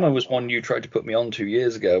 Dogma was one you tried to put me on 2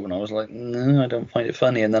 years ago, and I was like, no, I don't find it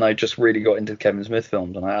funny. And then I just really got into Kevin Smith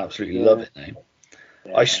films, and I absolutely love it now.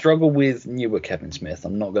 Yeah. I struggle with newer Kevin Smith.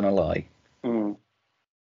 I'm not gonna lie. I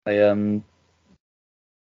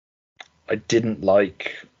didn't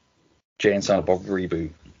like Jay and Silent Bob reboot.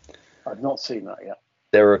 I've not seen that yet.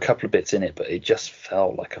 There were a couple of bits in it, but it just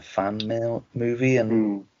felt like a fan mail movie,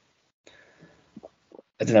 and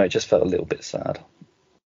I don't know, it just felt a little bit sad.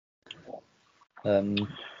 Other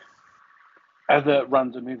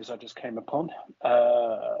random movies I just came upon.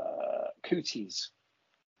 Cooties.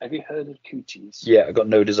 Have you heard of Cooties? Yeah, I got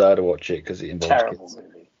no desire to watch it because it involves terrible kids.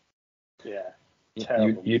 Movie. Yeah.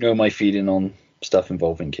 You know my feeling on stuff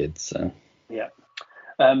involving kids, so. Yeah.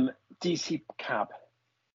 DC Cab.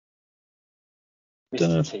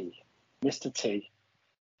 Mr. T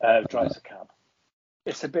drives a cab.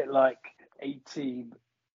 It's a bit like 18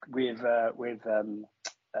 with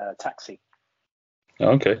Taxi.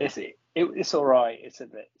 Okay. It's all right. It's a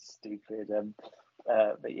bit stupid,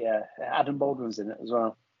 but yeah, Adam Baldwin's in it as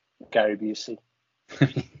well. Gary Busey.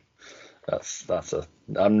 I'm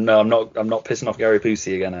not pissing off Gary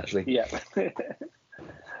Busey again, actually. Yeah.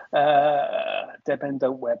 Dead Men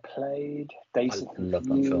Don't Wear Plaid. Dazed and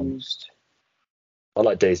Confused. I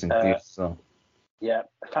like Dazed and Confused as well. Yeah.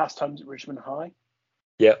 Fast Times at Richmond High.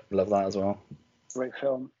 Yep, love that as well. Great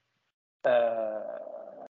film.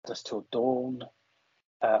 Dusk Till Dawn.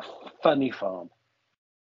 Funny Farm.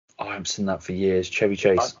 Oh, I haven't seen that for years. Chevy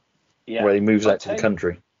Chase. Yeah. Where he moves out to the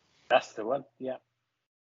country. That's the one, yeah.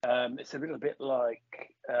 It's a little bit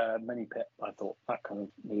like Money Pit, I thought, that kind of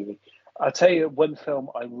movie. I'll tell you one film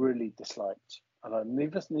I really disliked, and I knew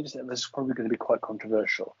this is probably going to be quite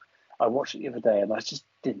controversial. I watched it the other day, and I just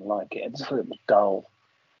didn't like it. I just thought it was dull.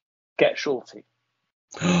 Get Shorty.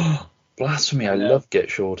 Blasphemy, I love Get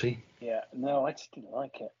Shorty. Yeah, no, I just didn't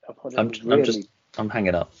like it. I thought I'm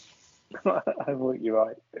hanging up. I thought you're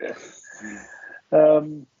right.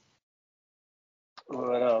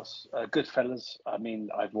 What else? Goodfellas. I mean,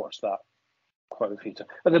 I've watched that quite a few times.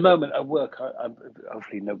 At the moment at work, I'm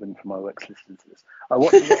hopefully nobody from my work's listening to this. I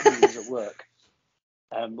watch a lot of movies at work,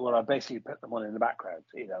 where I basically put them on in the background,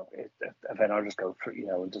 and then I just go through,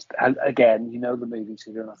 and again, the movie,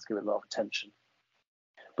 so you don't have to give it a lot of attention.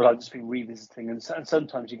 But I've just been revisiting, and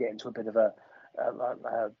sometimes you get into a bit of a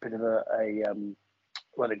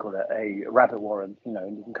what do they call it, a rabbit warren,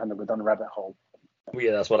 and you can kind of go down a rabbit hole. Well,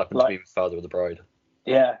 yeah, that's what happened to me with Father of the Bride.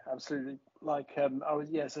 Yeah, absolutely. Like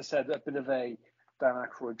as I said, a bit of a Dan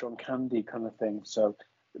Aykroyd, John Candy kind of thing. So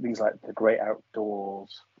things like The Great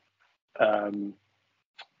Outdoors. One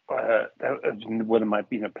of my,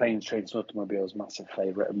 Planes, Trains, and Automobiles, massive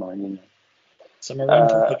favourite of mine. Summer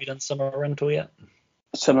Rental. Have you done Summer Rental yet?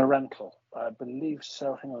 Summer Rental, I believe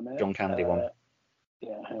so. Hang on a minute. John Candy one.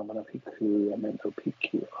 Yeah, hang on a minute. I meant to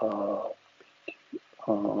PQR.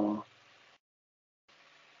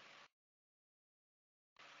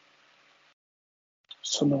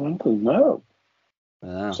 Summer Rental, no.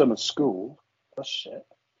 Summer School, that's shit.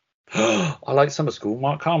 I like Summer School.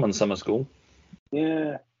 Mark Harmon's Summer School.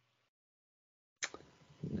 Yeah.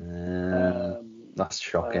 That's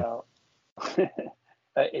shocking.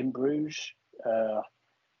 In Bruges.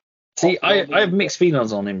 See, I have mixed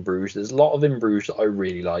feelings on In Bruges. There's a lot of In Bruges that I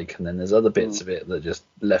really like, and then there's other bits of it that just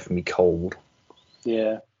left me cold.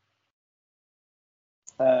 Yeah.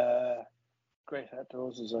 Great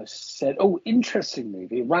Outdoors, as I said. Oh, interesting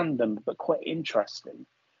movie. Random, but quite interesting.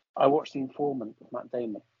 I watched The Informant with Matt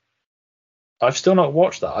Damon. I've still not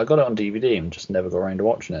watched that. I got it on DVD and just never got around to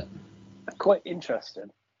watching it. Quite interesting.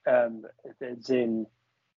 It's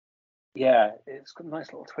got a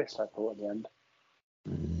nice little twist, I thought, at the end.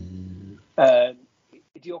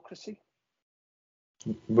 Idiocracy.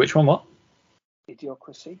 Which one? What?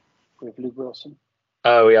 Idiocracy with Luke Wilson.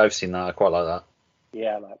 Oh yeah, I've seen that. I quite like that.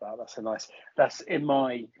 Yeah, I like that. That's in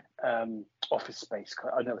my office space.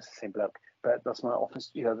 I know it's the same bloke, but that's my office.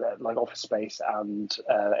 Like Office Space and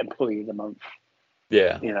Employee of the Month.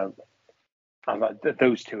 Yeah. I like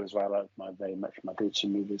those two as well. Are very much my go-to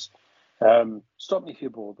movies. Stop me if you're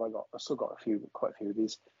bored. I still got quite a few of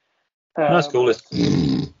these. That's cool.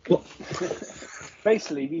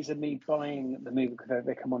 Basically, these are me buying the movie because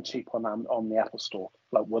they come on cheap on the Apple Store,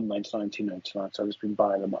 like $1.99, $2.99. So I've just been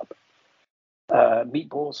buying them up.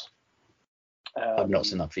 Meatballs. I've not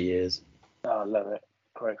seen that for years. Oh, I love it.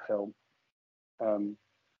 great film.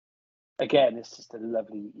 Again, it's just a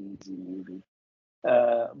lovely, easy movie.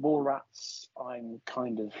 Mallrats, I'm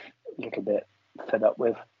kind of a little bit fed up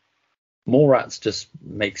with. Mallrats just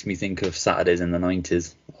makes me think of Saturdays in the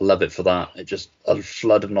 90s. I love it for that. It just, a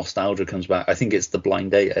flood of nostalgia comes back. I think it's the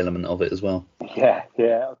blind date element of it as well. Yeah,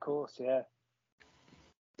 of course, yeah.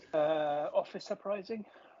 Office Uprising.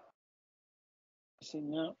 You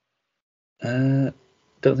seen that?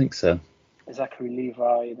 Don't think so. Zachary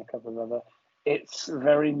Levi and a couple of other. It's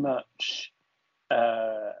very much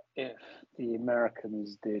if the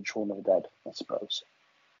Americans did Shaun of the Dead, I suppose.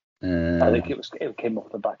 I think it came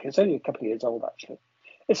off the back. It's only a couple of years old, actually.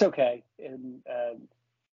 It's okay.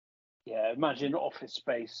 Imagine Office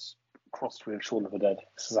Space crossed with Shaun of the Dead.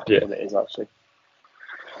 That's exactly what it is, actually.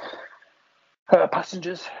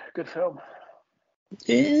 Passengers, good film.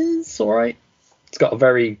 It's all right. It's got a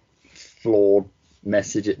very flawed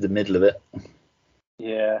message at the middle of it.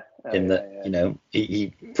 Yeah.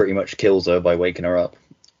 He pretty much kills her by waking her up.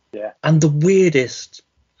 Yeah. And the weirdest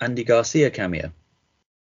Andy Garcia cameo.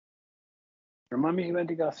 Remind me who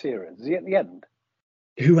Andy Garcia is. Is he at the end?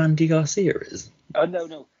 Who Andy Garcia is? Oh,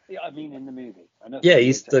 no. I mean in the movie. I know. Yeah,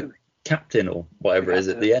 he's the captain or whatever it is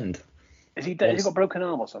at the end. Is he dead? Has he got a broken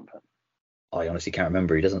arm or something? I honestly can't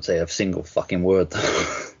remember. He doesn't say a single fucking word.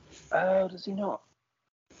 Oh, does he not?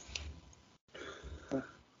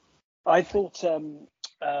 I thought,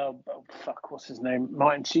 what's his name?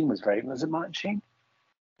 Martin Sheen was it Martin Sheen?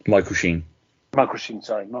 Michael Sheen. Michael Sheen,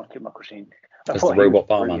 sorry. Michael Sheen. That's the robot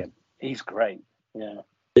barman. He's great, yeah.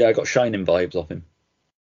 Yeah, I got Shining vibes off him.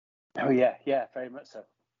 Oh, yeah, very much so.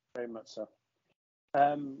 Very much so.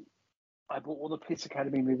 I bought all the Police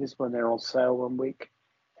Academy movies when they were on sale one week.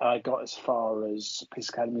 I got as far as Police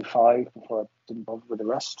Academy 5 before I didn't bother with the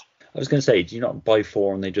rest. I was going to say, do you not buy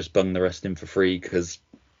 4 and they just bung the rest in for free? Because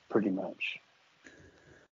pretty much.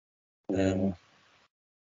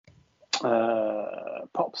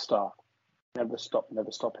 Pop Star. Never stopping.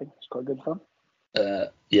 It's quite good fun.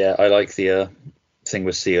 Yeah, I like the thing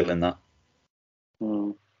with Seal in that.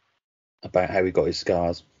 About how he got his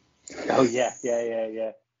scars. Oh, yeah.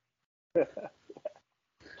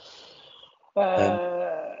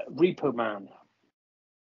 Repo Man.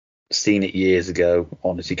 Seen it years ago.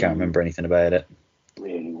 Honestly, can't remember anything about it.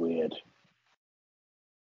 Really weird.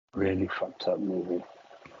 Really fucked up movie.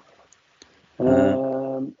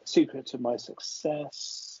 Secret to My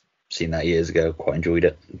Success. Seen that years ago. Quite enjoyed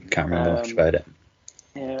it. Can't remember much about it.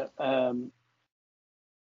 Yeah.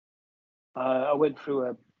 I went through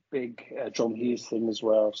a big John Hughes thing as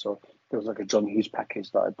well. So there was like a John Hughes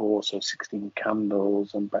package that I bought. So 16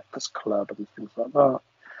 Candles and Breakfast Club and things like that.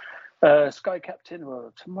 Sky Captain,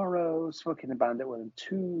 Well Tomorrow, Smoking the Bandit 1 and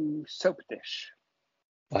 2, Soap Dish.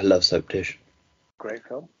 I love Soap Dish. Great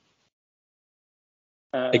film.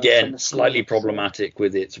 Again, slightly problematic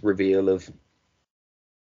with its reveal of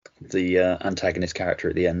the antagonist character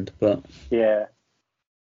at the end, but yeah.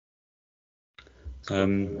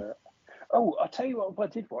 I'll tell you what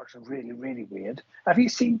I did watch. Really, really weird. Have you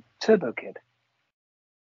seen Turbo Kid?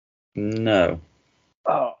 No.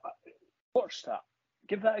 Oh, watch that.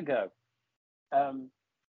 Give that a go.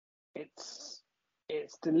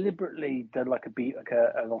 It's deliberately done like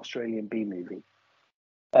an Australian B movie.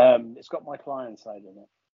 It's got Michael Ironside in it.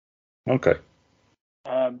 Okay.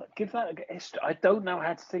 Give that a go. I don't know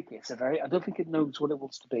how to think it. I don't think it knows what it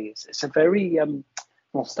wants to be. It's a very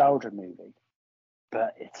nostalgia movie,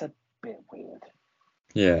 but it's a bit weird.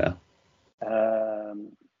 Yeah.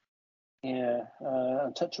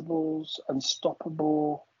 Untouchables,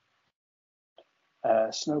 Unstoppable,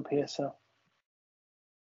 Snowpiercer.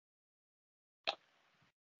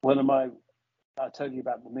 I told you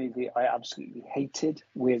about the movie I absolutely hated,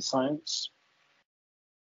 Weird Science.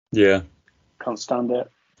 Yeah. Can't stand it.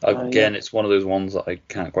 Again, it's one of those ones that I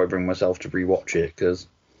can't quite bring myself to rewatch it because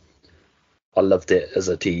I loved it as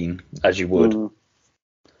a teen, as you would.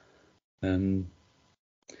 You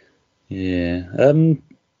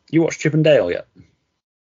watched Chip and Dale yet?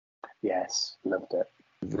 Yes, loved it.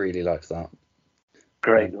 Really liked that.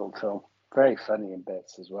 Great little film. Very funny in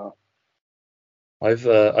bits as well.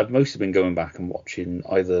 I've mostly been going back and watching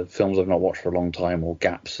either films I've not watched for a long time or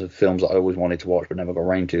gaps of films that I always wanted to watch but never got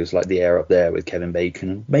around to. It's like The Air Up There with Kevin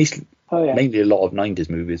Bacon and mainly a lot of 90s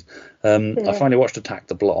movies. I finally watched Attack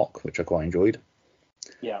the Block, which I quite enjoyed.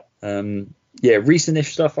 Yeah.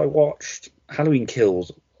 Recent-ish stuff I watched. Halloween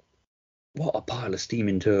Kills. What a pile of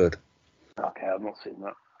steaming turd. Okay, I've not seen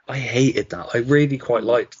that. I hated that. I really quite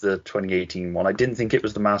liked the 2018 one. I didn't think it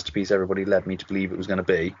was the masterpiece everybody led me to believe it was going to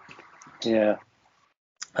be. Yeah.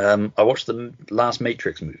 I watched the last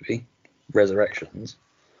Matrix movie, Resurrections.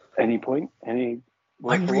 Any point? Any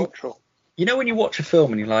You know when you watch a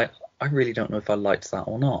film and you're like, I really don't know if I liked that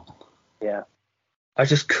or not. Yeah. I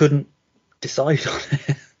just couldn't decide on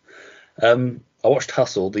it. I watched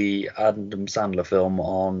Hustle, the Adam Sandler film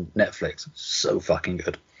on Netflix. So fucking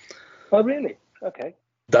good. Oh, really? Okay.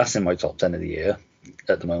 That's in my top 10 of the year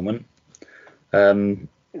at the moment.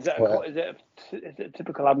 Is it a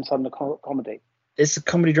typical Adam Sandler comedy? It's a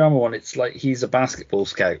comedy drama one. It's like he's a basketball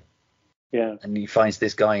scout. Yeah. And he finds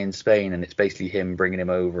this guy in Spain, and it's basically him bringing him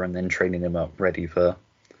over and then training him up ready for.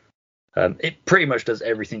 It pretty much does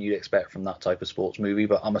everything you'd expect from that type of sports movie,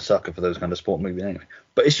 but I'm a sucker for those kind of sport movies anyway.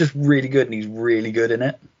 But it's just really good, and he's really good in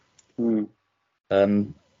it. Mm.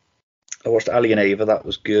 I watched Ali and Ava, that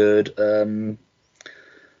was good.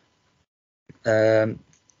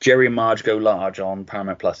 Jerry and Marge Go Large on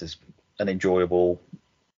Paramount Plus is an enjoyable.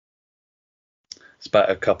 It's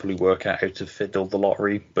about a couple who work out how to fiddle the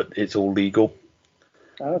lottery, but it's all legal.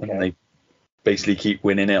 Okay. And they basically keep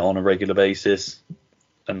winning it on a regular basis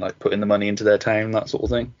and like putting the money into their town, that sort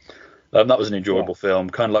of thing. That was an enjoyable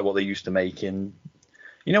film, kind of like what they used to make in,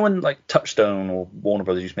 you know, when like Touchstone or Warner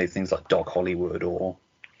Brothers used to make things like Dog Hollywood or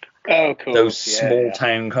cool. those small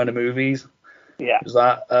town kind of movies. Yeah. It was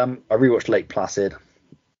that. I rewatched Lake Placid.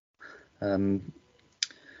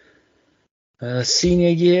 Senior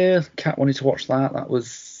year, Kat wanted to watch that. That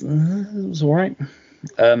was it was alright.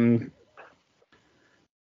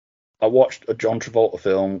 I watched a John Travolta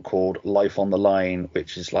film called Life on the Line,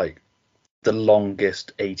 which is like the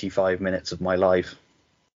longest 85 minutes of my life.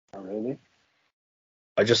 Oh, really?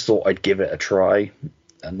 I just thought I'd give it a try,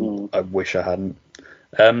 and I wish I hadn't.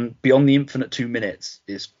 Beyond the Infinite 2 Minutes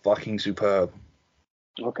is fucking superb.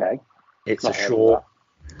 Okay. It's a short.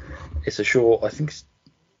 I think it's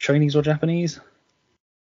Chinese or Japanese.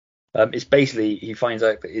 It's basically, he finds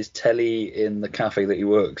out that his telly in the cafe that he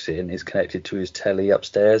works in is connected to his telly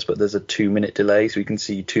upstairs, but there's a 2-minute delay, so he can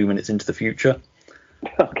see 2 minutes into the future.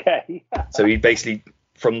 Okay. So he basically,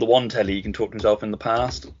 from the one telly, he can talk to himself in the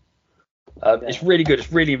past. It's really good.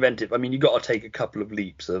 It's really inventive. I mean, you've got to take a couple of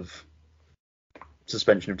leaps of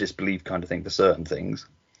suspension of disbelief kind of thing for certain things.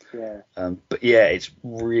 Yeah. But yeah, it's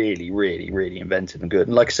really, really, really inventive and good.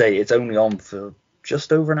 And like I say, it's only on for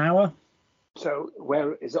just over an hour. So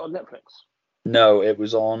where is it on Netflix? No, it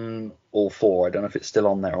was on all four. I don't know if it's still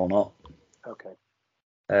on there or not. Okay.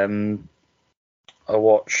 I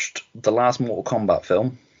watched the last Mortal Kombat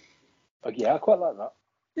film. Oh, yeah, I quite like that.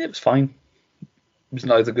 It was fine. It was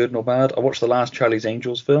neither good nor bad. I watched the last Charlie's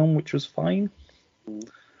Angels film, which was fine.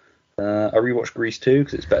 I rewatched Grease 2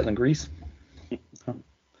 because it's better than Grease.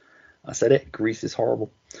 I said it. Grease is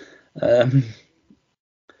horrible.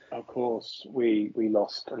 Of course, we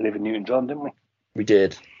lost Olivia Newton-John, didn't we? We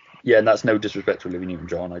did. Yeah, and that's no disrespect to Olivia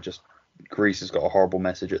Newton-John. Grease has got a horrible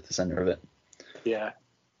message at the centre of it. Yeah.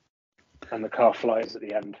 And the car flies at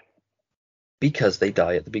the end. Because they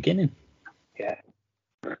die at the beginning. Yeah.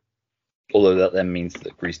 Although that then means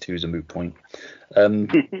that Grease 2 is a moot point. I've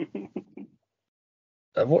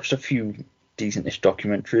watched a few decentish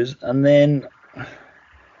documentaries, and then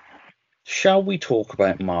shall we talk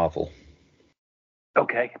about Marvel?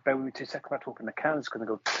 Okay, bear with me 2 seconds. I'm talking the can. It's going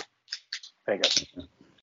to go. There you go.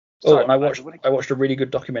 Sorry, and I watched a really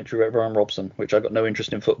good documentary about Brian Robson, which I got no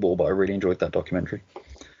interest in football, but I really enjoyed that documentary.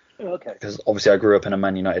 Okay. Because obviously I grew up in a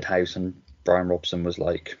Man United house, and Brian Robson was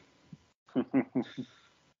like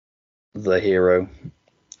the hero.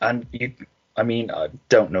 And I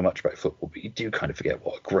don't know much about football, but you do kind of forget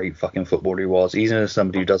what a great fucking footballer he was, even as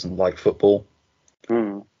somebody who doesn't like football.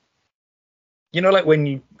 Mm. You know, like when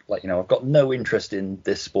you, like, you know, I've got no interest in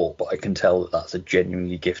this sport, but I can tell that that's a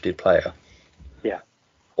genuinely gifted player. Yeah.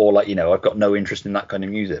 Or like, you know, I've got no interest in that kind of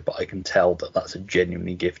music, but I can tell that that's a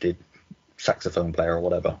genuinely gifted saxophone player or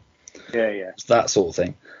whatever. Yeah, yeah. It's that sort of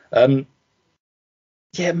thing.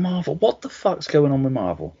 Yeah, Marvel. What the fuck's going on with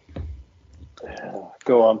Marvel?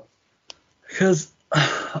 Go on. Because,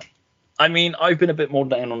 I've been a bit more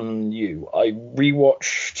down on than you. I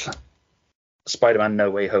rewatched Spider-Man No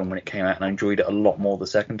Way Home when it came out, and I enjoyed it a lot more the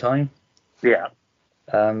second time. Yeah.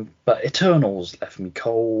 But Eternals left me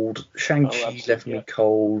cold. Shang-Chi left me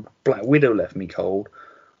cold. Black Widow left me cold.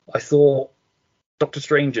 I thought Doctor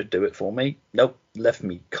Strange would do it for me. Nope, left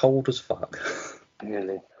me cold as fuck.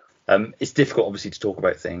 Really? It's difficult, obviously, to talk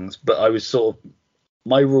about things, but I was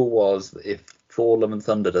my rule was that if Thor: Love and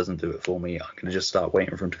Thunder doesn't do it for me, I'm going to just start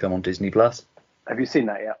waiting for him to come on Disney Plus. Have you seen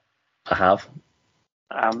that yet? I have.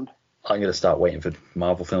 And? I'm going to start waiting for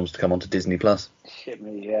Marvel films to come onto Disney Plus. Shit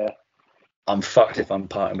me, yeah. I'm fucked if I'm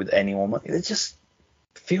parting with anyone. They just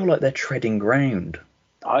feel like they're treading ground.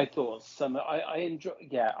 I thought I enjoy.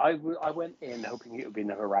 Yeah, I went in hoping it would be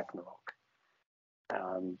another Ragnarok,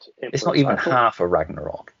 and it's not even half a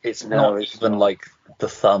Ragnarok. It's not even like the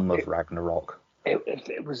thumb of Ragnarok.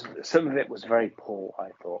 It was, some of it was very poor, I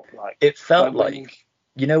thought. Like, it felt like,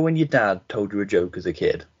 you know, when your dad told you a joke as a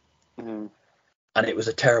kid, and it was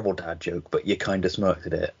a terrible dad joke, but you kind of smirked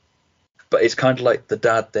at it. But it's kind of like the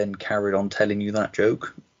dad then carried on telling you that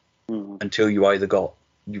joke until you either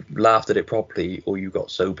you laughed at it properly, or you got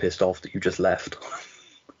so pissed off that you just left.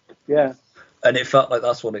 Yeah. And it felt like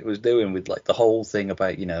that's what it was doing with like the whole thing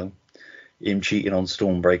about, you know, him cheating on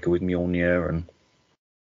Stormbreaker with Mjolnir, and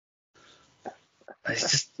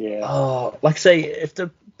it's just like I say, if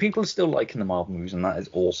the people are still liking the Marvel movies, and that is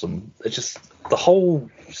awesome. It's just the whole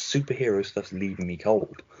superhero stuff's leaving me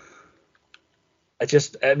cold.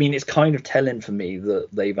 I mean, it's kind of telling for me that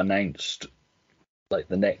they've announced like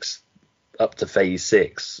the next up to Phase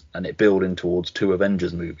 6, and it building towards 2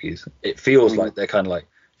 Avengers movies. It feels like they're kind of like,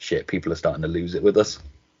 shit, people are starting to lose it with us.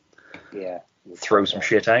 Yeah. Throw some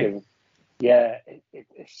shit out. Yeah,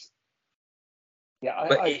 it's... Yeah,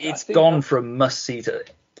 it's gone from must-see to...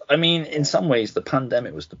 I mean, in some ways, the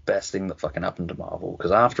pandemic was the best thing that fucking happened to Marvel,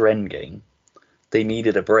 because after Endgame, they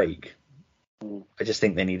needed a break. I just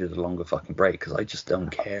think they needed a longer fucking break, because I just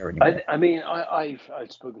don't care anymore. I mean, I've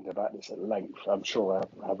spoken about this at length. I'm sure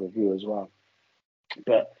I'll have a review as well.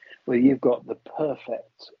 But well, you've got the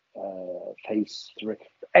perfect Phase 3.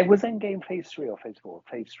 Was Endgame Phase 3 or Phase 4?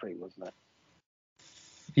 Phase 3, wasn't it?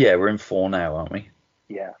 Yeah, we're in 4 now, aren't we?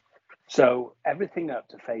 Yeah. So everything up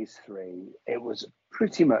to Phase 3, it was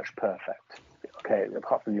pretty much perfect. Okay,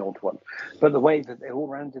 apart from the old one. But the way that they all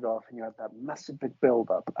rounded off, and you had that massive big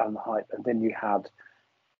build-up and the hype, and then you had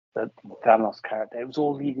the Thanos character. It was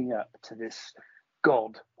all leading up to this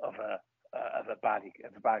god of a bad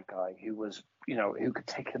guy who was, you know, who could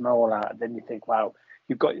take them all out. And then you think, wow,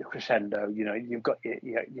 you've got your crescendo, you know, you've got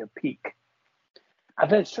your peak,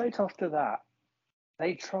 and then straight after that,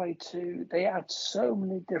 they add so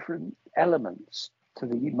many different elements to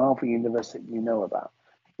the Marvel universe that you know about.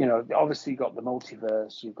 You know, obviously you've got the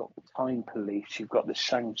multiverse, you've got the time police, you've got the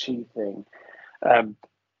Shang-Chi thing.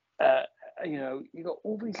 You know, you've got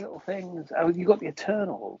all these little things. You've got the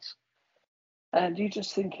Eternals. And you're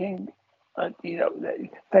just thinking, you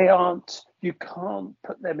know, you can't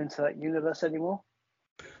put them into that universe anymore.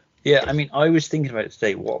 Yeah, I mean, I was thinking about it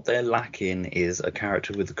today. What they're lacking is a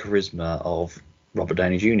character with the charisma of Robert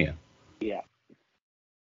Downey Jr. Yeah.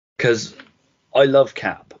 Because I love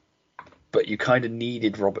Cap, but you kind of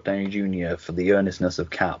needed Robert Downey Jr. for the earnestness of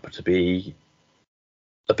Cap to be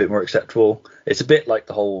a bit more acceptable. It's a bit like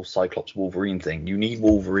the whole Cyclops Wolverine thing. You need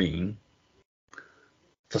Wolverine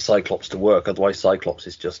for Cyclops to work, otherwise Cyclops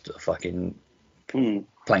is just a fucking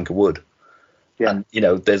plank of wood. Yeah. And, you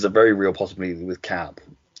know, there's a very real possibility with Cap.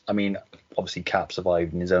 I mean, obviously Cap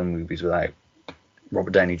survived in his own movies without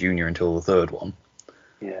Robert Downey Jr. until the third one.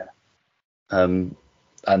 Yeah. And,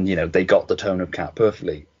 you know, they got the tone of Cap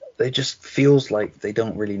perfectly. They just feels like they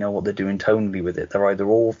don't really know what they're doing tonally with it. They're either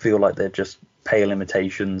all feel like they're just pale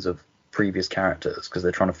imitations of previous characters because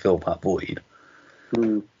they're trying to fill that void.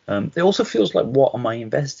 It also feels like, what am I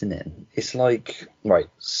investing in? It's like, right,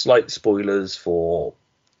 slight spoilers for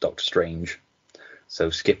Doctor Strange, so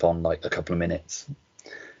skip on like a couple of minutes.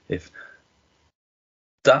 Have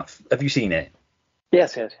you seen it?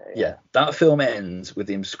 Yes. Yeah, that film ends with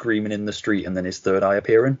him screaming in the street and then his third eye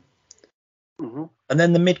appearing. And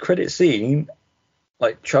then the mid-credit scene,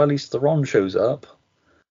 like Charlize Theron shows up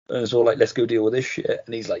and it's all like, let's go deal with this shit,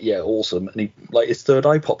 and he's like, yeah, awesome, and he, like, his third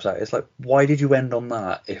eye pops out. It's like, why did you end on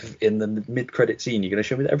that if in the mid-credit scene you're going to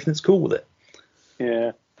show me that everything's cool with it?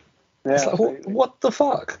 Yeah, it's like, what the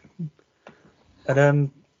fuck?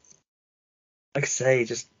 And like I say,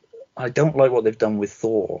 just, I don't like what they've done with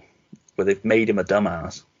Thor, where they've made him a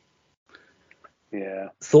dumbass. Yeah.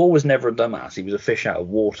 Thor was never a dumbass. He was a fish out of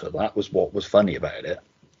water. That was what was funny about it.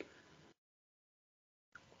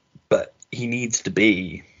 But he needs to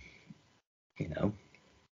be, you know,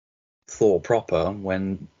 Thor proper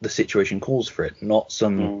when the situation calls for it, not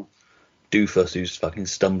some doofus who's fucking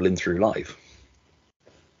stumbling through life.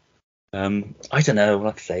 I don't know.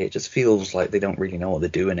 Like I say, it just feels like they don't really know what they're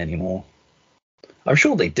doing anymore. I'm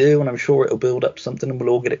sure they do, and I'm sure it'll build up something and we'll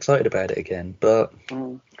all get excited about it again. But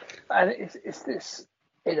and it's this,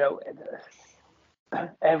 you know,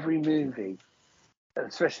 every movie,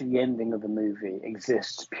 especially the ending of the movie,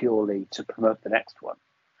 exists purely to promote the next one.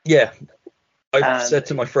 Yeah. I've said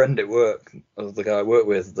to my friend at work, the guy I work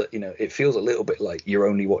with, that, you know, it feels a little bit like you're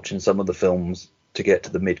only watching some of the films to get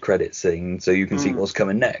to the mid-credit scene so you can see what's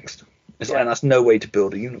coming next. It's like, and that's no way to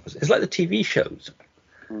build a universe. It's like the TV shows.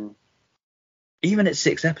 Even at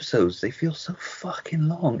 6 episodes, they feel so fucking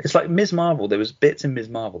long. It's like Ms. Marvel. There was bits in Ms.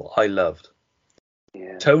 Marvel that I loved.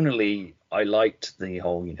 Yeah. Tonally, I liked the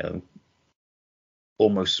whole,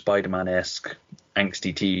 almost Spider-Man-esque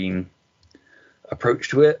angsty teen approach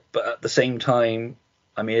to it, but at the same time,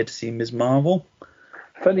 I'm here to see Ms. Marvel.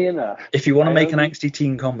 Funny enough, if you want to make an angsty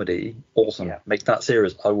teen comedy, awesome, Yeah. make that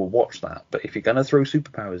series. I will watch that. But if you're gonna throw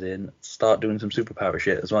superpowers in, start doing some superpower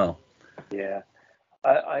shit as well. Yeah,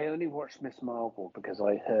 I only watched Miss Marvel because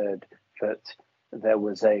I heard that there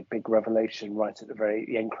was a big revelation right at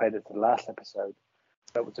the end credits of the last episode.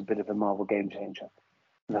 That was a bit of a Marvel game changer.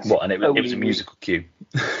 What? And it was a musical cue.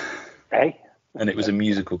 Hey. And it was a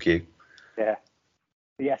musical cue. Yeah.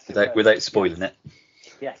 Yes. Without spoiling it.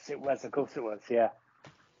 Yes, it was. Of course, it was. Yeah.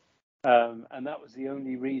 And that was the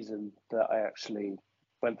only reason that I actually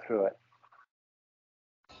went through it.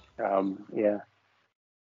 Yeah.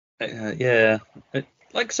 Yeah.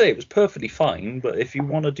 Like I say, it was perfectly fine, but if you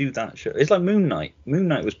want to do that show, it's like Moon Knight. Moon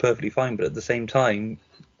Knight was perfectly fine, but at the same time,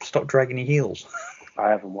 stop dragging your heels. I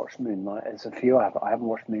haven't watched Moon Knight. There's a few I haven't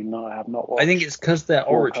watched Moon Knight. I have not watched. I think it's because their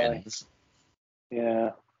Hawkeye. origins.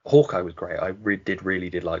 Yeah. Hawkeye was great. I really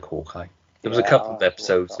did like Hawkeye. There was a couple of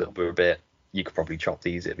episodes that were a bit. You could probably chop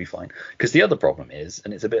these, it'd be fine. Because the other problem is,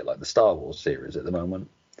 and it's a bit like the Star Wars series at the moment,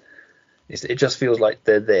 is it just feels like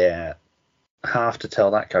they're there half to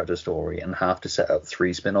tell that character story and half to set up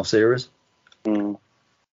 3 spin-off series.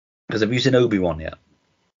 Because have you seen Obi-Wan yet?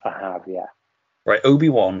 I have, yeah. Right,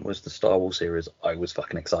 Obi-Wan was the Star Wars series I was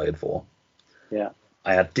fucking excited for. Yeah.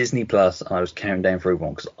 I had Disney Plus and I was counting down for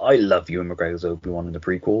Obi-Wan because I love Ewan McGregor's Obi-Wan in the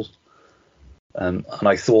prequels. And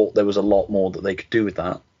I thought there was a lot more that they could do with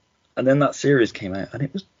that. And then that series came out, and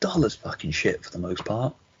it was dull as fucking shit for the most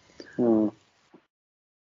part. And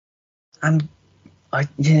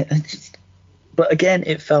but again,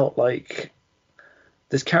 it felt like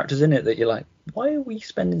there's characters in it that you're like, why are we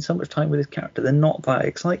spending so much time with this character? They're not that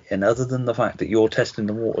exciting, other than the fact that you're testing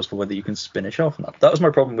the waters for whether you can spin-ish off. And that was my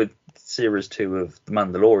problem with series 2 of The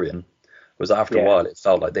Mandalorian. Was after a while, it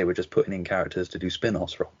felt like they were just putting in characters to do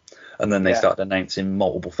spin-offs from, and then they started announcing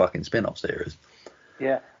multiple fucking spin-off series.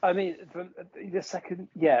 Yeah, I mean, the second,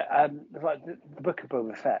 like the Book of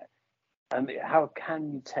Boba Fett. How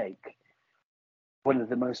can you take one of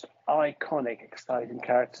the most iconic, exciting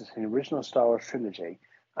characters in the original Star Wars trilogy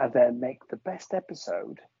and then make the best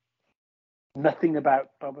episode nothing about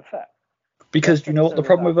Boba Fett? Because you know what the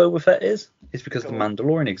problem with Boba Fett is? It's because the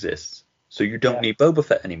Mandalorian exists, so you don't need Boba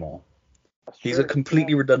Fett anymore. He's a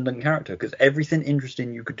completely redundant character because everything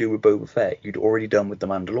interesting you could do with Boba Fett, you'd already done with the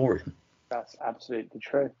Mandalorian. That's absolutely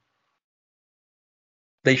true.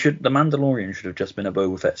 The Mandalorian should have just been a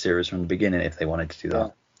Boba Fett series from the beginning if they wanted to do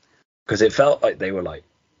that. Because it felt like they were like,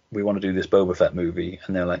 we want to do this Boba Fett movie,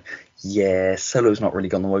 and they're like, yeah, Solo's not really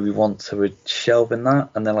gone the way we want, so we're shelving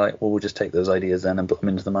that. And they're like, well, we'll just take those ideas then and put them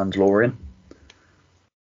into the Mandalorian.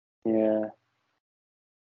 Yeah.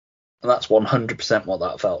 And that's 100% what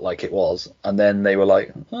that felt like it was. And then they were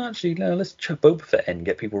like, oh, actually, no, let's chuck Boba Fett in and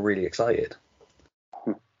get people really excited.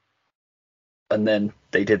 And then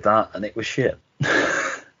they did that, and it was shit.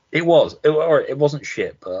 It wasn't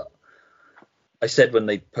shit, but I said when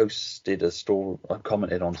they posted a story, I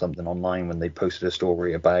commented on something online when they posted a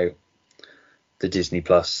story about the Disney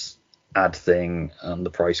Plus ad thing and the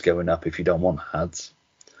price going up if you don't want ads,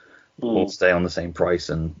 or stay on the same price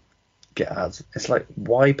and get ads. It's like,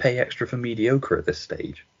 why pay extra for mediocre at this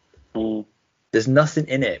stage? There's nothing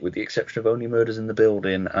in it with the exception of Only Murders in the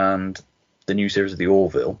Building and the new series of The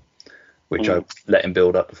Orville, which I let him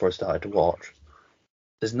build up before I started to watch.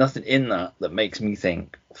 There's nothing in that makes me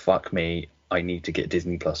think, fuck me, I need to get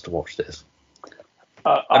Disney Plus to watch this.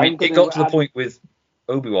 I mean, it got to the point with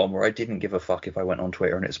Obi-Wan where I didn't give a fuck if I went on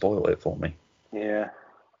Twitter and it spoiled it for me. Yeah.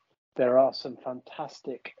 There are some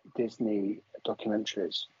fantastic Disney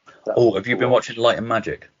documentaries. Have you been watching Light and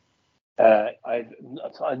Magic? I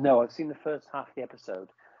know. I've seen the first half of the episode,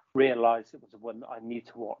 realised it was the one that I need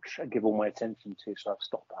to watch and give all my attention to, so I've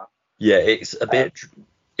stopped that. Yeah, it's a bit...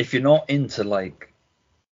 if you're not into, like,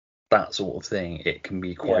 that sort of thing, it can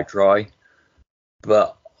be quite dry.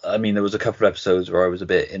 But, I mean, there was a couple of episodes where I was a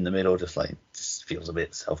bit in the middle, just like, this feels a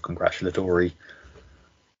bit self-congratulatory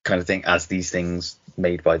kind of thing, as these things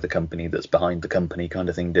made by the company that's behind the company kind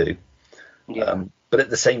of thing do. Yeah. But at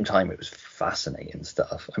the same time, it was fascinating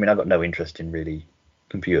stuff. I mean, I got no interest in really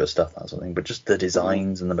computer stuff, that sort of thing, but just the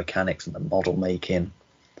designs and the mechanics and the model making.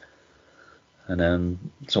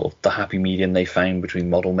 And sort of the happy medium they found between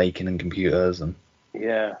model making and computers. And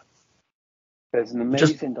there's an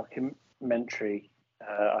amazing documentary.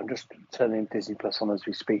 I'm just turning Disney Plus on as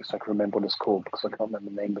we speak, so I can remember what it's called because I can't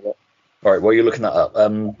remember the name of it. All right, while you're looking that up,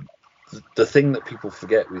 the thing that people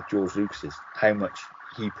forget with George Lucas is how much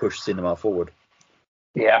he pushed cinema forward.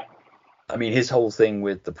 Yeah. I mean, his whole thing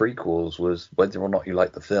with the prequels was whether or not you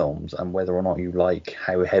like the films and whether or not you like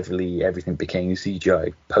how heavily everything became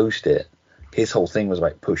CGI post it. His whole thing was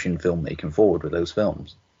about pushing filmmaking forward with those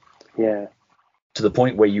films. Yeah. To the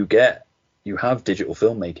point where you have digital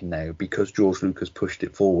filmmaking now because George Lucas pushed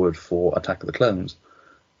it forward for Attack of the Clones.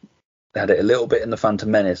 They had it a little bit in The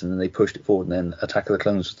Phantom Menace, and then they pushed it forward, and then Attack of the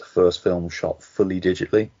Clones was the first film shot fully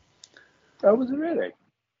digitally. Oh, was it really?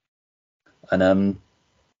 And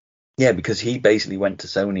yeah, because he basically went to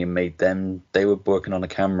Sony and made them. They were working on a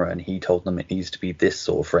camera, and he told them it needs to be this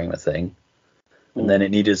sort of frame of thing. And then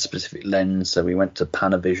it needed a specific lens, so we went to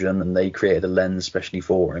Panavision, and they created a lens specially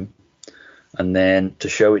for him. And then to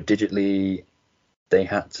show it digitally, they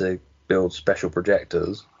had to build special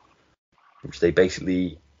projectors, which they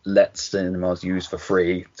basically let cinemas use for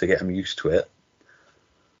free to get them used to it.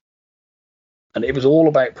 And it was all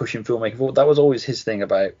about pushing filmmaking forward. That was always his thing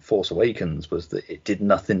about Force Awakens, was that it did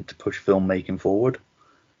nothing to push filmmaking forward.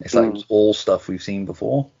 It's like it was all stuff we've seen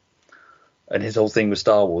before. And his whole thing with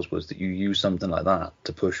Star Wars was that you use something like that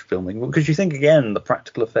to push filmmaking. Because you think, again, the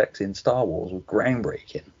practical effects in Star Wars were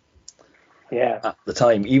groundbreaking. Yeah. At the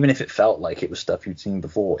time, even if it felt like it was stuff you'd seen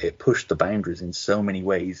before, it pushed the boundaries in so many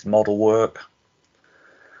ways. Model work,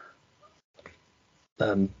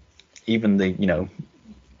 even the,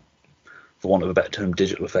 for want of a better term,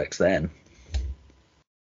 digital effects then.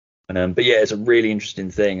 And, but yeah, it's a really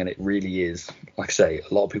interesting thing, and it really is. Like I say,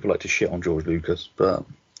 a lot of people like to shit on George Lucas, but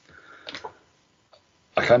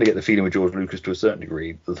I kind of get the feeling with George Lucas to a certain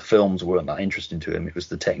degree that the films weren't that interesting to him. It was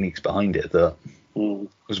the techniques behind it that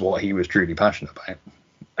was what he was truly passionate about.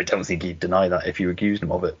 I don't think he'd deny that if you accused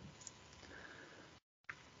him of it.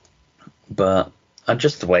 But, and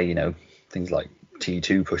just the way, things like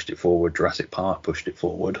T2 pushed it forward, Jurassic Park pushed it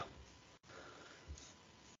forward.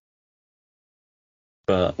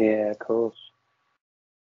 But yeah, of course.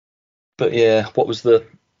 But yeah, what was the?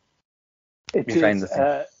 It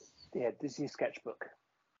is Disney Sketchbook.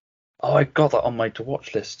 Oh, I got that on my to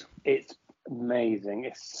watch list. It's amazing.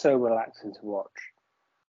 It's so relaxing to watch.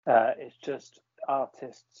 It's just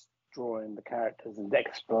artists drawing the characters and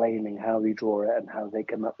explaining how they draw it and how they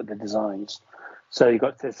come up with the designs. So you've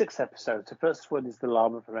got the 6 episodes. The first one is the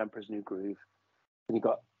llama from Emperor's New Groove. And you've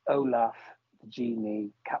got Olaf, the genie,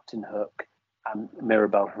 Captain Hook, and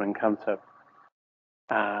Mirabelle from Encanto.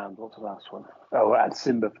 And what's the last one? Oh, and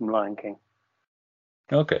Simba from Lion King.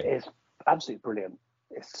 Okay. It's absolutely brilliant.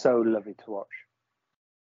 It's so lovely to watch.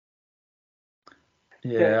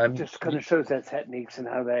 Yeah, it just kind of shows their techniques and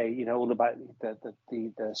how they, all about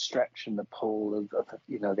the stretch and the pull of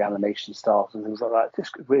the animation styles and things like that.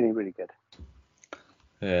 It's just really, really good.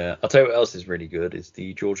 Yeah, I'll tell you what else is really good is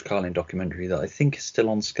the George Carlin documentary that I think is still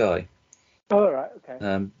on Sky. Oh, all right,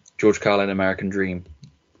 okay. George Carlin, American Dream.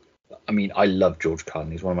 I mean, I love George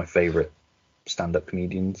Carlin. He's one of my favourite stand-up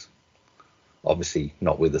comedians. Obviously,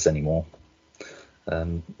 not with us anymore.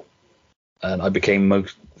 And I became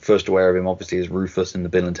first aware of him, obviously, as Rufus in the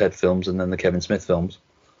Bill and Ted films and then the Kevin Smith films.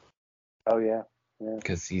 Oh, yeah.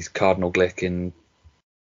 Because he's Cardinal Glick in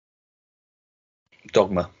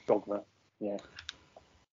Dogma. Dogma, yeah.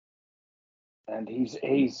 And he's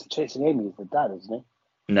Chasing Amy as the dad, isn't he?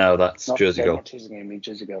 No, that's Jersey Girl. Not Chasing Amy,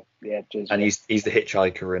 Jersey Girl. Yeah, Jersey And Girl. he's the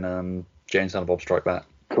hitchhiker in Jay and Silent Bob Strike Back.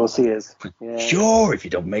 Of course he is. Yeah. Sure, if you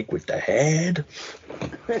don't make with the head.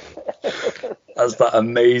 That's that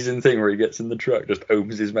amazing thing where he gets in the truck, just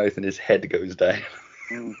opens his mouth and his head goes down.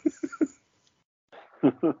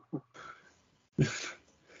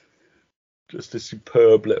 Just a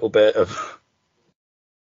superb little bit of,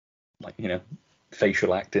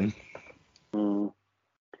 facial acting.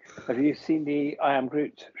 Have you seen the I Am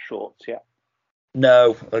Groot shorts yet?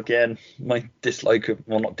 No, again, my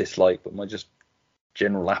not dislike, but my just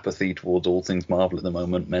general apathy towards all things Marvel at the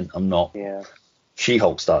moment meant I'm not. Yeah.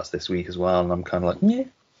 She-Hulk starts this week as well, and I'm kind of like, yeah,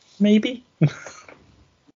 maybe.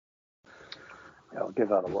 I'll give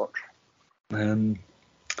that a watch. I'll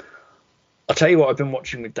tell you what I've been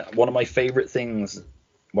watching with Dan. One of my favourite things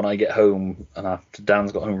when I get home and after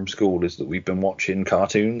Dan's got home from school is that we've been watching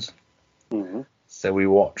cartoons. Mm-hmm. So we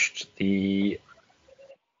watched the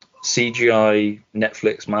CGI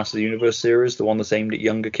Netflix Master of the Universe series, the one that's aimed at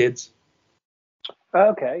younger kids.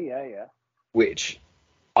 Okay, yeah. Which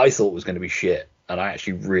I thought was going to be shit, and I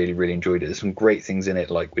actually really, really enjoyed it. There's some great things in it,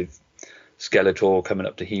 like with Skeletor coming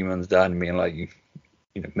up to He-Man's dad and being like,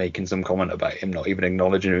 making some comment about him not even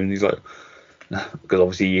acknowledging him. And he's like, because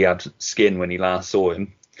obviously he had skin when he last saw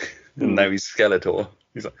him, and now he's Skeletor.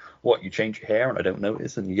 He's like, what, you change your hair and I don't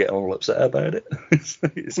notice, and you get all upset about it?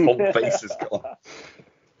 His whole face is gone.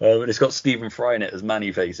 And it's got Stephen Fry in it as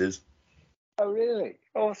Man-E Faces. Oh, really?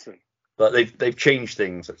 Awesome. But they've changed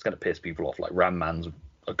things that's going to piss people off. Like Ram Man's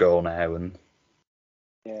a girl now, and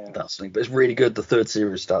that's something. But it's really good. The third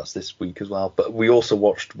series starts this week as well. But we also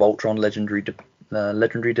watched Voltron Legendary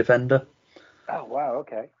Defender. Oh wow,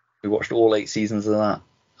 okay. We watched all 8 seasons of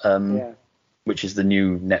that. Which is the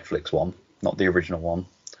new Netflix one, not the original one.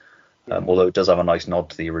 Although it does have a nice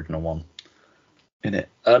nod to the original one in it.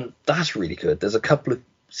 That's really good. There's a couple of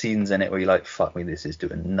scenes in it where you're like, fuck me, this is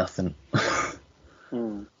doing nothing.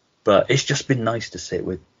 But it's just been nice to sit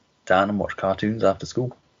with Dan and watch cartoons after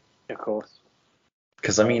school. Of course.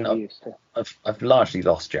 Because I mean, I've largely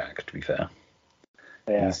lost Jack, to be fair.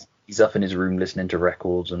 Yeah. He's up in his room listening to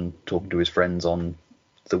records and talking to his friends on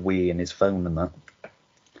the Wii and his phone and that.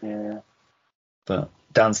 Yeah. But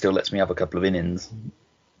Dan still lets me have a couple of innings,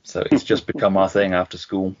 so it's just become our thing after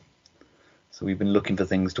school. So we've been looking for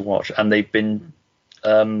things to watch, and they've been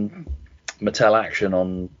Mattel Action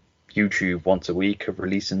on YouTube once a week of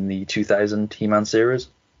releasing the 2000 He-Man series.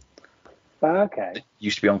 Okay. It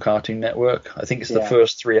used to be on Cartoon Network. I think it's the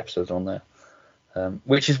first 3 episodes on there,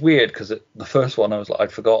 which is weird because the first one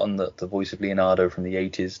I'd forgotten that the voice of Leonardo from the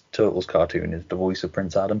 80s Turtles cartoon is the voice of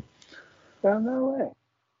Prince Adam. Oh, no way.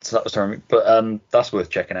 So that was terrible. But that's worth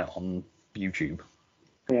checking out on YouTube.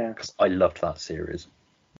 Yeah. Because I loved that series.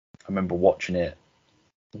 I remember watching it,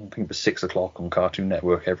 I think it was 6 o'clock on Cartoon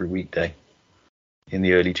Network every weekday in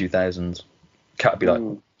the early 2000s. Cat would be like,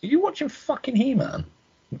 are you watching fucking He-Man?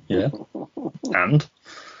 Yeah. And?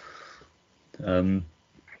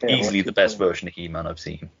 Easily the best version of He-Man I've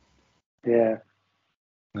seen. Yeah.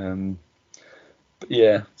 But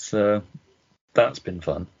yeah, so that's been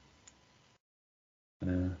fun.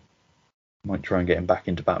 Might try and get him back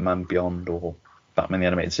into Batman Beyond or Batman the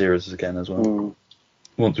Animated Series again as well.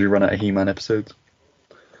 Once we run out of He-Man episodes.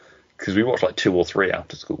 Because we watch like 2 or 3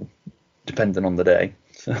 after school, depending on the day.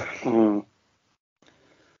 So.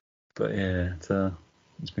 But yeah,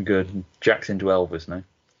 it's been good. Jack's into Elvis now.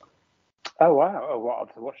 Oh wow! Oh, what?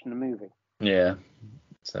 After watching the movie? Yeah.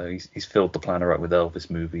 So he's filled the planner up with Elvis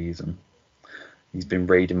movies, and he's been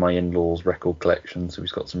raiding my in-laws' record collection. So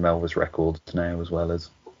he's got some Elvis records now, as well as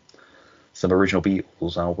some original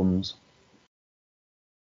Beatles albums.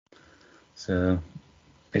 So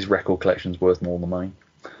his record collection's worth more than mine.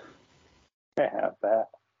 Yeah, I bet.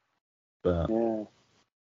 But yeah.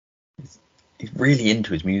 He's really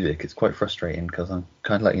into his music. It's quite frustrating because I'm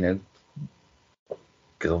kind of like,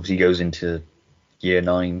 because obviously he goes into year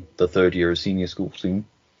 9, the 3rd year of senior school soon.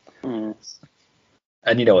 And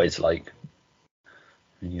you know what it's like.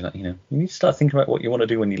 And you're like, you need to start thinking about what you want to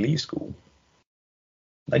do when you leave school.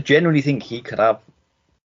 I generally think he could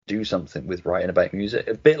do something with writing about music.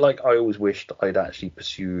 A bit like I always wished I'd actually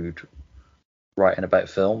pursued writing about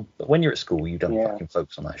film. But when you're at school, you don't fucking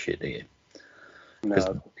focus on that shit, do you? No,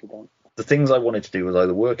 you don't. The things I wanted to do was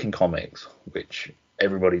either work in comics, which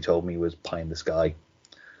everybody told me was pie in the sky.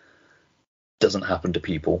 Doesn't happen to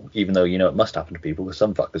people, even though it must happen to people because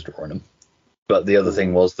some fuckers drawing them. But the other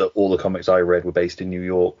thing was that all the comics I read were based in New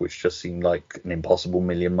York, which just seemed like an impossible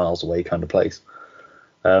million miles away kind of place.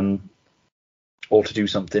 Or to do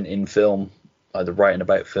something in film, either writing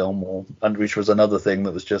about film which was another thing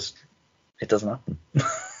that was just, it doesn't happen.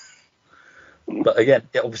 But again,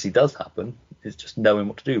 it obviously does happen. It's just knowing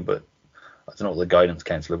what to do. But I don't know what the guidance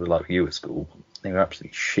counselor was like for you at school. They were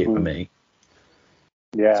absolutely shit with me.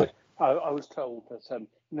 Yeah, so, I was told that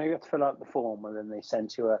you have to fill out the form and then they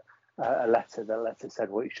sent you a letter. The letter said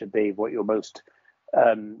what you should be, what you're most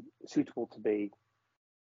suitable to be.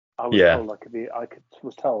 I was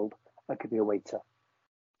told I could be a waiter.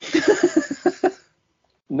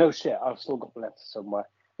 No shit, I've still got the letter somewhere.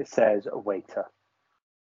 It says a waiter.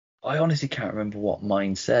 I honestly can't remember what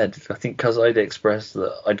mine said. I think because I'd expressed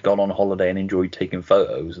that I'd gone on holiday and enjoyed taking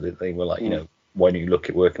photos, that they were like, why don't you look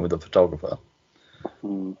at working with a photographer?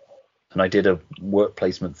 And I did a work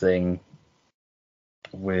placement thing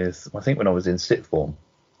with, I think when I was in sixth form.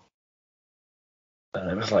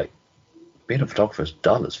 And it was like, being a photographer is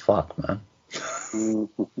dull as fuck, man.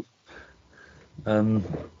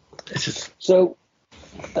 It's just... So...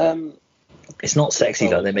 it's not sexy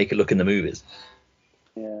like they make it look in the movies.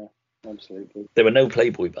 Yeah, absolutely. There were no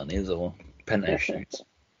Playboy bunnies or penthouse shoots.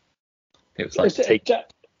 It was like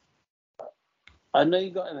I know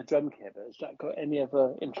you got in a drum kit, but has Jack got any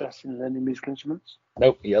other interest in learning musical instruments?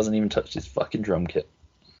 Nope, he hasn't even touched his fucking drum kit.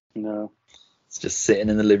 No. It's just sitting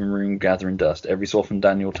in the living room gathering dust. Every so often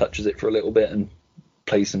Daniel touches it for a little bit and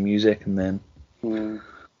plays some music, and then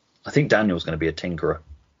I think Daniel's going to be a tinkerer.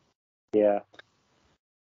 Yeah.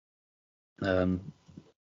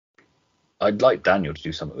 I'd like Daniel to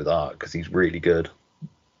do something with art because he's really good.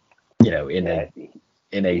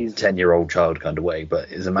 in a 10-year-old child kind of way, but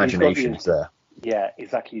his imagination's there. Yeah,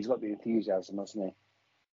 exactly. He's got the enthusiasm, hasn't he?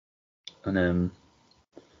 And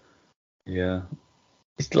yeah,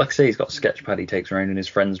 it's like I say, he's got a sketch pad he takes around, and his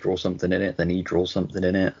friends draw something in it, then he draws something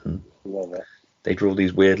in it, and love it. They draw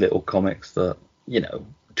these weird little comics that,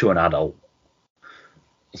 to an adult,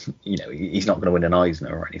 he's not going to win an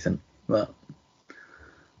Eisner or anything, but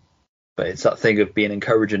it's that thing of being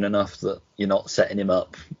encouraging enough that you're not setting him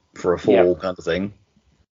up for a fall kind of thing.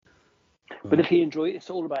 But if he it's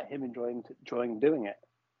all about him enjoying doing it.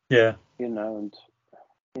 Yeah. And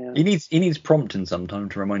he needs prompting sometime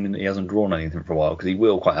to remind him that he hasn't drawn anything for a while, because he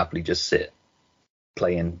will quite happily just sit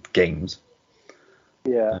playing games.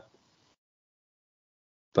 Yeah.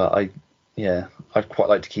 But I'd quite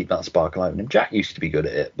like to keep that spark alive in him. Jack used to be good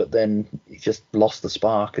at it, but then he just lost the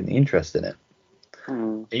spark and the interest in it.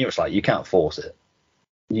 And it's like, you can't force it.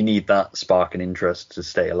 You need that spark and interest to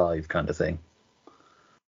stay alive, kind of thing.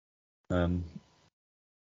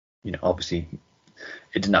 Obviously,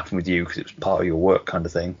 it didn't happen with you because it was part of your work, kind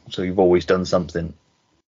of thing. So you've always done something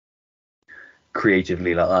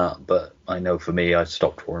creatively like that. But I know for me, I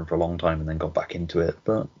stopped drawing for a long time and then got back into it.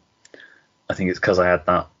 But I think it's because I had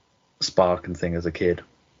that spark and thing as a kid.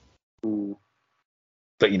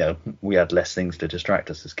 But we had less things to distract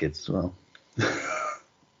us as kids as well.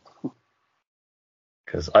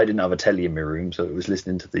 Because I didn't have a telly in my room, so it was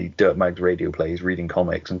listening to the Dirt Mags radio plays, reading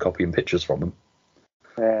comics and copying pictures from them.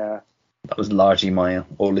 Yeah. That was largely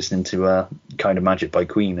or listening to Kind of Magic by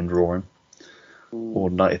Queen and drawing. Or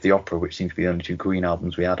Night at the Opera, which seems to be the only two Queen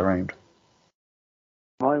albums we had around.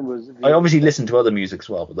 Mine was. I obviously listened to other music as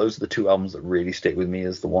well, but those are the two albums that really stick with me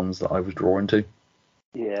as the ones that I was drawing to.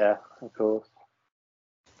 Yeah, of course.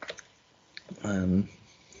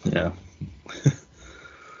 Yeah.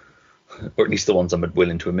 Or at least the ones I'm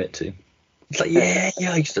willing to admit to. It's like, yeah,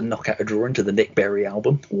 I used to knock out a drawing to the Nick Berry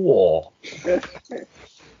album. Whoa.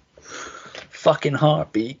 Fucking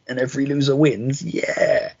Heartbeat and Every Loser Wins.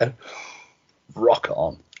 Yeah. Rock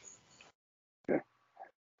on.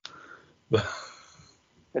 Bit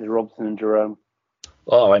of Robson and Jerome.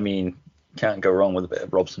 Oh, I mean, can't go wrong with a bit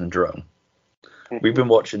of Robson and Jerome. We've been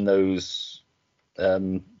watching those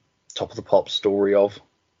Top of the Pops story of.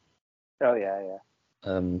 Oh, yeah.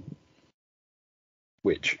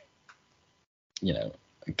 Which,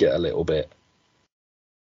 get a little bit.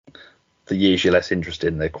 The years you're less interested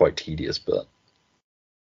in, they're quite tedious, but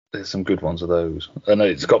there's some good ones of those. And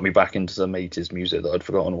it's got me back into some 80s music that I'd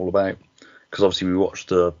forgotten all about. Because obviously we watched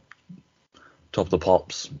the Top of the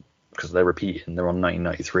Pops, because they're repeating. They're on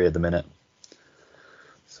 1993 at the minute.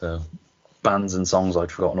 So bands and songs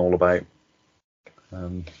I'd forgotten all about.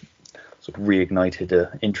 Sort of reignited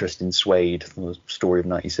an interest in Suede, the story of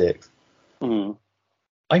 96.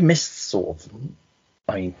 I missed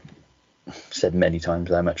I said many times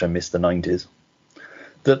how much I missed the 90s.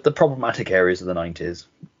 The problematic areas of the 90s.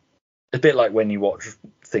 A bit like when you watch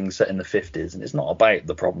things set in the 50s, and it's not about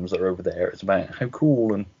the problems that are over there. It's about how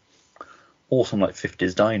cool and awesome like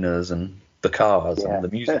 50s diners and the cars and the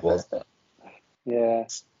music was. Yeah.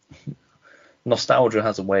 Nostalgia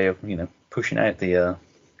has a way of, pushing out the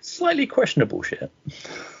slightly questionable shit.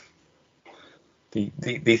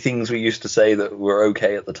 The things we used to say that were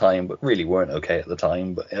okay at the time, but really weren't okay at the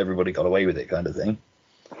time, but everybody got away with it, kind of thing.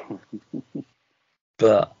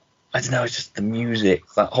 But I don't know, it's just the music,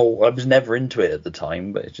 I was never into it at the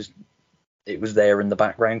time, but it was there in the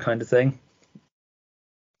background, kind of thing.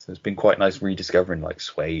 So it's been quite nice rediscovering like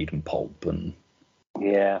Suede and Pulp and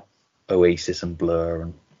Oasis and Blur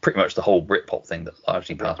and pretty much the whole Britpop thing that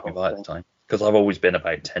largely passed me by at the time, because I've always been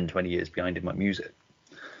about 10-20 years behind in my music.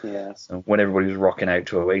 Yeah. So when everybody was rocking out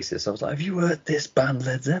to Oasis, I was like, have you heard this band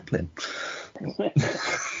Led Zeppelin?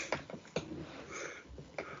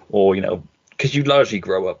 Or, because you largely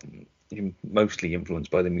grow up, you're mostly influenced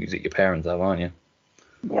by the music your parents have, aren't you?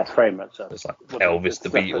 Yes, very much so. It's like Elvis, the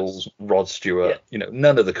Beatles, Rod Stewart,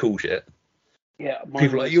 none of the cool shit. Yeah.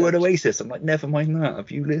 People are like, you heard Oasis? I'm like, never mind that. Have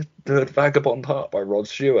you heard Vagabond Heart by Rod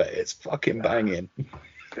Stewart? It's fucking banging.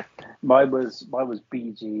 Mine was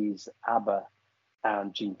Bee Gees, ABBA,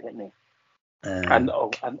 and Gene Pitney, and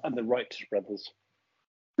the Wright brothers.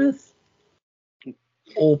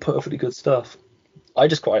 All perfectly good stuff. I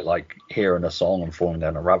just quite like hearing a song and falling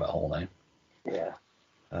down a rabbit hole now. Yeah.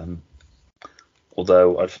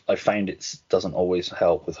 Although I found it doesn't always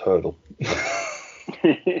help with Hurdle.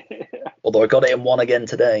 Although I got it in one again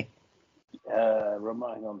today.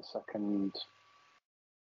 Remind me on a second.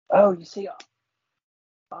 Oh, you see,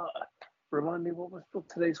 remind me what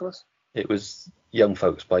today's was. It was Young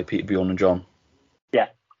Folks by Peter, Bjorn and John. Yeah,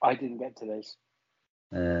 I didn't get today's.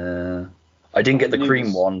 I didn't get the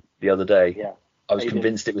Cream one the other day. Yeah. I was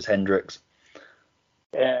convinced it was Hendrix.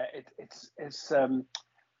 Yeah, it's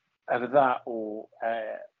either that or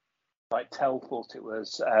like Tell thought it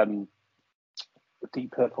was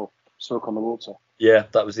Deep Purple, Smoke on the Water. Yeah,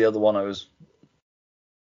 that was the other one. I was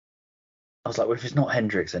like, well, if it's not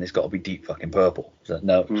Hendrix, then it's got to be Deep fucking Purple. So,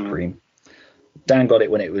 no, it was Cream. Dan got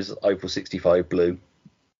it when it was Opal 65 Blue.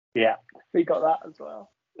 Yeah, we got that as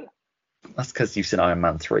well. That's because you've seen Iron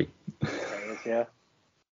Man 3. Yeah.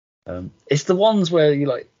 It's the ones where you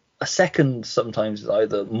like a second sometimes is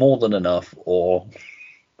either more than enough, or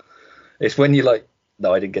it's when you like,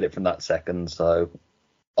 no, I didn't get it from that second, so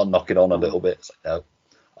I'll knock it on a little bit. It's like, no.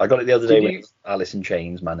 I got it the other day when it was Alice in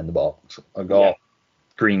Chains, Man in the Box. I got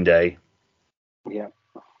Green Day. Yeah.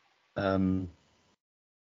 Did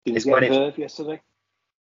you get Verve yesterday?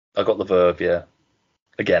 I got the Verve, yeah.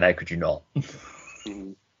 Again, how could you not?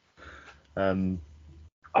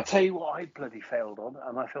 I'll tell you what I bloody failed on,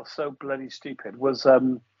 and I feel so bloody stupid, was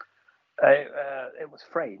it was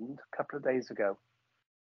Framed a couple of days ago,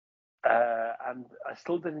 and I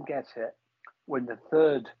still didn't get it when the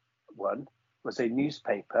third one was a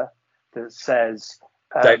newspaper that says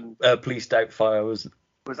Police Doubtfire was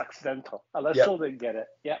accidental, and I still didn't get it.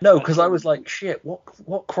 Yeah. No, because I was like, shit,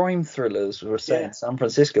 what crime thrillers were set in San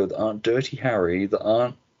Francisco that aren't Dirty Harry, that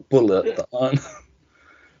aren't Bullet, that aren't...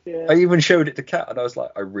 Yeah. I even showed it to Kat, and I was like,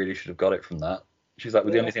 I really should have got it from that. She's like,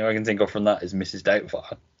 well, the only thing I can think of from that is Mrs.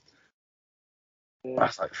 Doubtfire. Yeah. I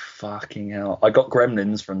was like, fucking hell. I got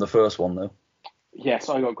Gremlins from the first one, though. Yes,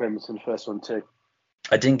 I got Gremlins from the first one, too.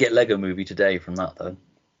 I didn't get Lego Movie today from that, though.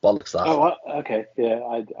 Bollocks that. Oh, okay. Yeah,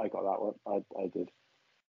 I got that one. I did.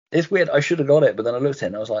 It's weird. I should have got it, but then I looked at it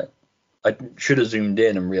and I was like, I should have zoomed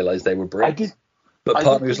in and realised they were bricks. I did. But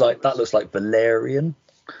part of me was like, that looks like Valerian.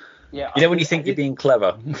 Yeah, you know when you think you're being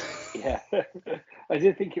clever. Yeah, I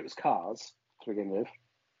did think it was Cars to begin with.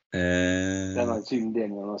 Then I zoomed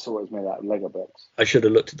in and I saw it was made out of Lego bricks. I should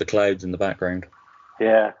have looked at the clouds in the background.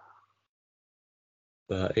 Yeah,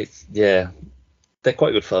 but they're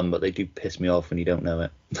quite good fun, but they do piss me off when you don't know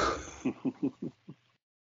it.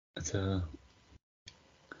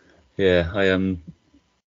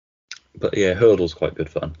 But yeah, Hurdle's quite good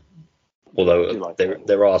fun. Although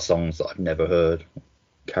there are songs that I've never heard.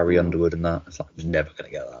 Carrie Underwood and that. It's like, I was never going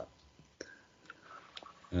to get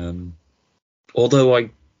that. Although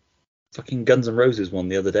I fucking Guns N' Roses one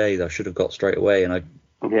the other day that I should have got straight away, and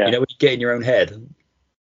you know when you get in your own head,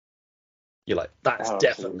 you're like, that's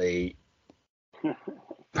definitely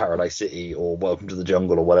Paradise City or Welcome to the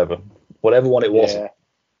Jungle or whatever one it was.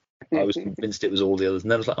 I was convinced it was all the others,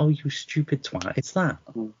 and then I was like, oh, you stupid twat, it's that.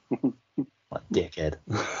 Like, dickhead.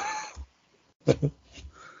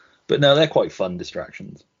 But no, they're quite fun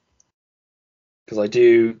distractions. Because I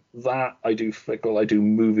do that, I do Flickle, I do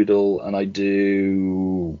Moviedle, and I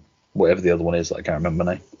do whatever the other one is that I can't remember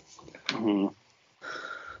now.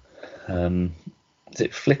 Is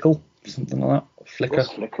it Flickle? Something like that? Flickr? What's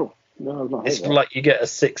Flickle? No, I've not heard It's that. like you get a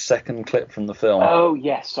 6-second clip from the film. Oh,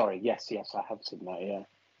 yes, sorry. Yes, I have seen that, yeah.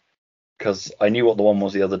 Because I knew what the one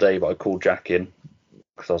was the other day, but I called Jack in.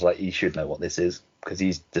 Because I was like, he should know what this is. Because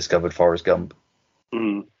he's discovered Forrest Gump.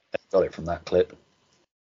 I got it from that clip.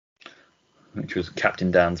 Which was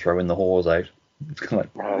Captain Dan throwing the whores out. It's kind of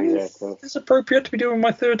like, it's appropriate to be doing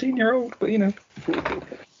my 13-year-old, but you know.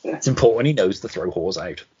 It's important he knows to throw whores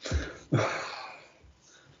out.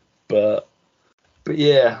 But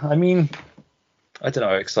yeah, I mean, I don't know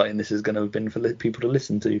how exciting this is going to have been for people to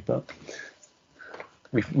listen to, but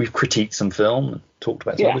we've critiqued some film and talked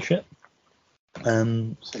about some other shit.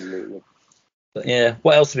 Absolutely. But yeah,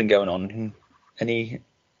 what else has been going on? Any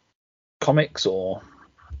comics or?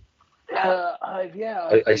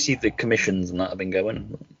 I see the commissions and that have been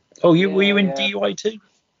going. Oh, were you in DUI too?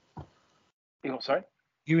 You what, sorry?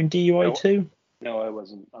 You in DUI too? No, I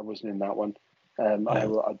wasn't. I wasn't in that one.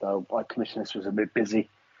 My commissionist was a bit busy.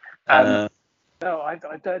 No,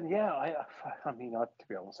 I've done. Yeah, I mean, to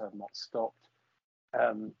be honest, I've not stopped.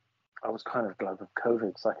 I was kind of glad with COVID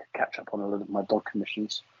because I could catch up on a little of my dog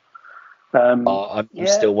commissions. I'm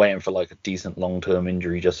still waiting for like a decent long-term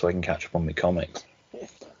injury just so I can catch up on my comics.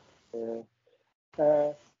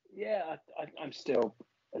 I'm still,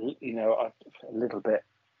 a little bit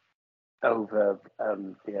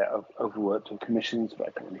overworked with commissions, but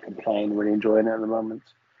I don't really complain. Really enjoying it at the moment.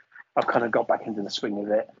 I've kind of got back into the swing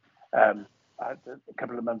of it. A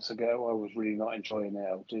couple of months ago, I was really not enjoying it.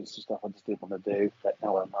 I was doing some stuff I just didn't want to do, but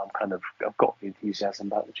now I've got the enthusiasm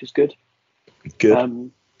back, which is good.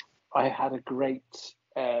 Good. I had a great,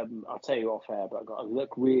 I'll tell you off air, but I got a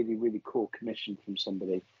really, really cool commission from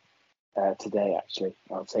somebody today, actually.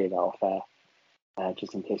 I'll tell you that off air,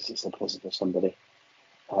 just in case it's a present for somebody.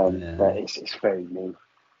 But it's very new.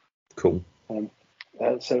 Cool.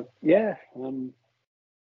 So yeah.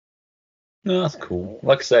 No, that's cool.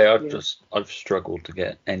 Like I say, I've struggled to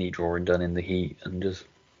get any drawing done in the heat, and just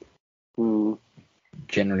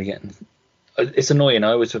generally getting. It's annoying.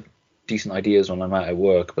 I always have decent ideas when I'm out at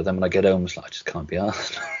work, but then when I get home, it's like I just can't be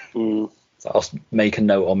asked. So I'll make a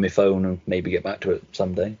note on my phone and maybe get back to it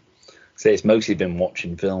someday. So it's mostly been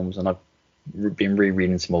watching films, and I've been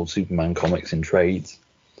rereading some old Superman comics in trades.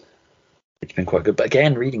 It's been quite good. But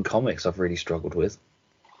again, reading comics I've really struggled with.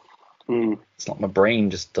 It's like my brain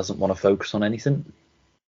just doesn't want to focus on anything.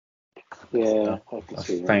 Yeah, I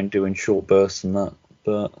found doing short bursts and that.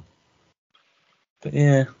 But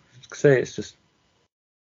yeah, I say it's just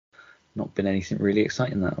not been anything really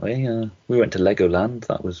exciting that way. We went to Legoland.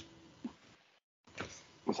 That was...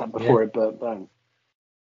 Was that before it burnt down?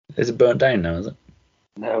 Is it burnt down now, is it?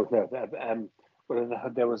 No.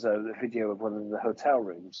 There was a video of one of the hotel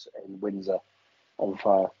rooms in Windsor on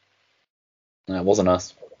fire. No, it wasn't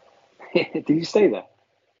us. Did you stay there?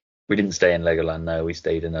 We didn't stay in Legoland, no. We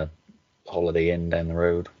stayed in a Holiday Inn down the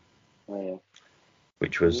road. Oh, yeah.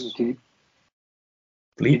 Which was... Did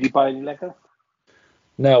bleak. you buy any Lego?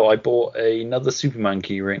 No, I bought another Superman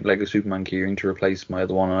keyring, Lego Superman keyring, to replace my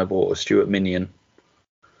other one. I bought a Stuart Minion.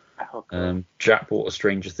 Oh, cool. Jack bought a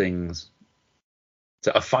Stranger Things.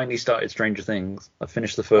 So I finally started Stranger Things. I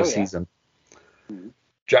finished the first season.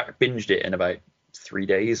 Jack binged it in about 3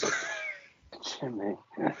 days.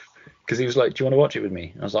 Because he was like, "Do you want to watch it with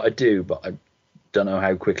me?" I was like, "I do, but I don't know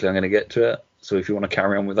how quickly I'm going to get to it. So if you want to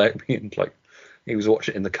carry on without me," and like, he was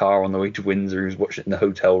watching it in the car on the way to Windsor. He was watching it in the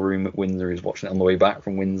hotel room at Windsor. He was watching it on the way back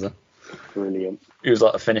from Windsor. Brilliant. He was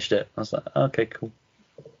like, "I finished it." I was like, "Okay, cool."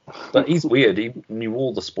 But he's weird. He knew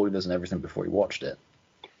all the spoilers and everything before he watched it.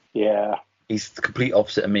 Yeah. He's the complete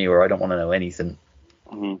opposite of me, where I don't want to know anything.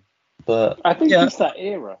 But I think it's that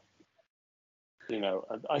era. You know,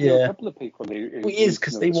 I know a couple of people who it is,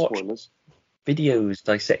 because they watch videos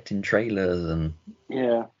dissecting trailers and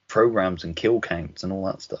programs and kill counts and all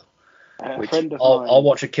that stuff. A friend of mine, I'll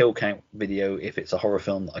watch a kill count video if it's a horror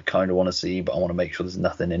film that I kind of want to see, but I want to make sure there's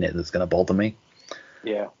nothing in it that's going to bother me.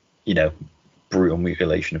 Yeah. You know, brutal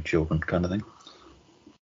mutilation of children kind of thing.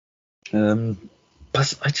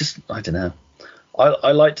 But I don't know.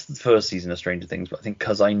 I liked the first season of Stranger Things, but I think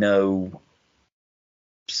because I know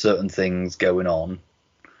certain things going on,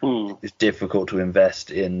 it's difficult to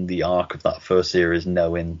invest in the arc of that first series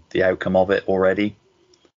knowing the outcome of it already.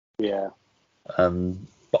 Yeah.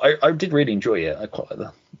 But I did really enjoy it. I quite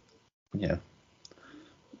like the,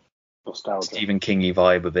 nostalgia, Stephen Kingy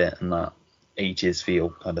vibe of it and that 80s feel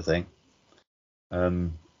kind of thing.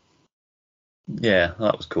 Yeah,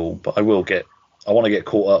 that was cool. But I want to get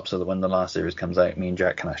caught up so that when the last series comes out, me and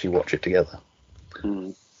Jack can actually watch it together.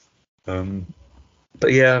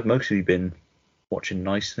 But yeah, I've mostly been watching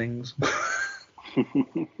nice things.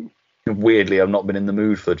 Weirdly, I've not been in the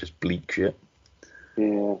mood for just bleak shit.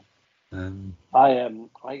 Yeah. I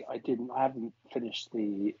haven't finished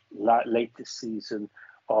the latest season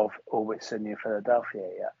of Always Sunny in Philadelphia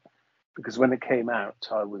yet, because when it came out,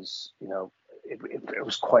 I was, it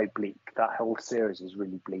was quite bleak. That whole series is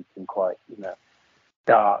really bleak and quite,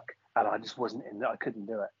 dark, and I just wasn't in. I couldn't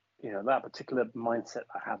do it. That particular mindset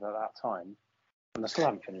I had at that time. And I still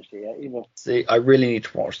haven't finished it yet either. See, I really need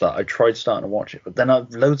to watch that. I tried starting to watch it, but then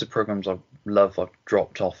loads of programs I've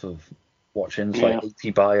dropped off of watching. It's like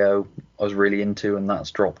AT Bio I was really into, and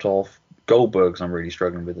that's dropped off. Goldberg's I'm really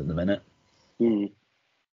struggling with at the minute.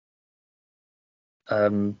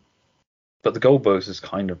 But the Goldbergs has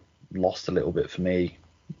kind of lost a little bit for me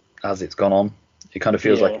as it's gone on. It kind of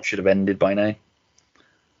feels like it should have ended by now.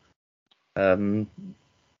 I'll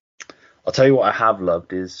tell you what I have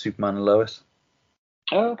loved is Superman and Lois.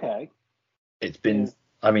 Oh, okay. It's been,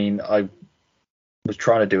 I mean, I was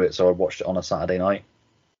trying to do it so I watched it on a Saturday night,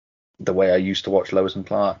 the way I used to watch Lois and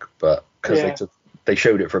Clark, but because they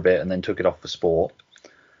showed it for a bit and then took it off for sport,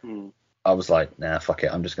 I was like, nah, fuck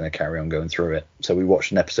it, I'm just going to carry on going through it. So we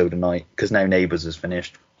watched an episode a night, because now Neighbours is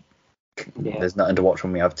finished. There's nothing to watch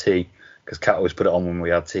when we have tea, because Kat always put it on when we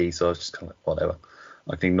have tea, so I was just kind of like, whatever,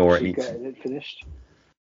 I can ignore it. Getting it finished?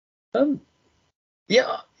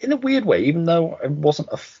 Yeah, in a weird way, even though I wasn't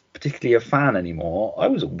particularly a fan anymore, I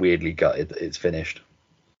was weirdly gutted that it's finished.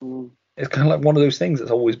 It's kind of like one of those things that's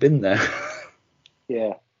always been there.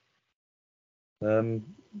 Yeah. Sort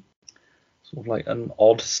of like an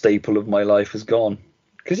odd staple of my life has gone.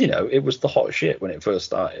 Because, it was the hot shit when it first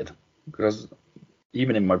started. Because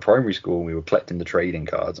even in my primary school, we were collecting the trading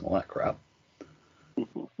cards and all that crap.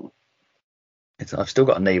 I've still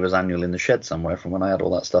got a Neighbours annual in the shed somewhere from when I had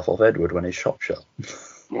all that stuff off Edward when his shop shut.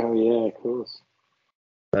 Oh, yeah, of course.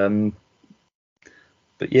 But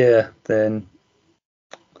yeah, then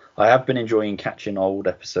I have been enjoying catching old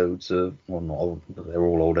episodes of, well, not old, they're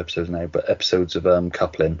all old episodes now, but episodes of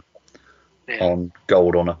Coupling on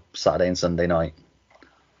Gold on a Saturday and Sunday night.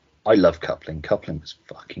 I love Coupling. Coupling was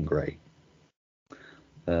fucking great.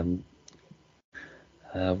 What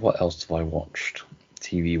else have I watched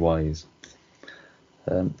TV wise?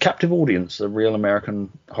 Captive Audience, a real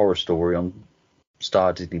American horror story on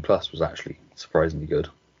Star Disney Plus, was actually surprisingly good.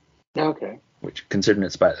 Okay. Which, considering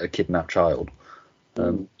it's about a kidnapped child,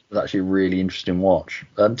 was actually a really interesting watch.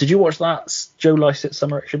 Did you watch that Joe Lycett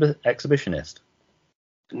Summer Exhibitionist?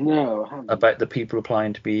 No, I haven't. About the people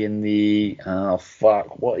applying to be in the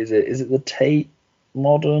what is it? Is it the Tate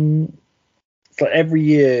Modern? It's like every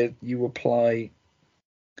year you apply.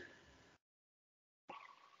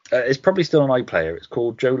 It's probably still on iPlayer. It's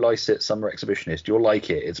called Joe Lycett Summer Exhibitionist. You'll like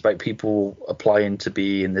it. It's about people applying to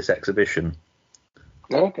be in this exhibition.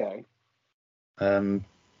 Okay.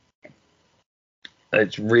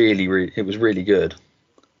 It's really, it was really good.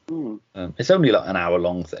 It's only like an hour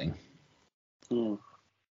long thing.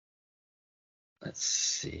 Let's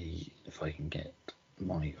see if I can get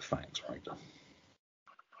my facts right.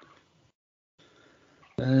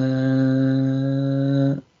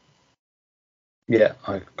 Yeah,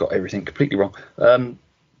 I got everything completely wrong.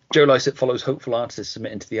 Joe Lycett follows hopeful artists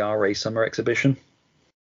submitting to the RA Summer Exhibition.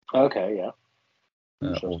 Okay, yeah.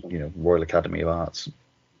 Or, Royal Academy of Arts.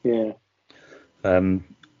 Yeah.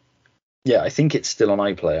 Yeah, I think it's still on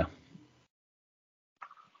iPlayer.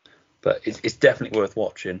 But it's definitely worth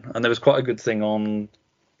watching. And there was quite a good thing on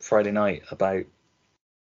Friday night about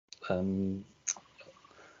a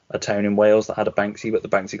town in Wales that had a Banksy, but the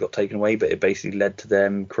Banksy got taken away. But it basically led to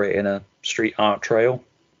them creating a street art trail.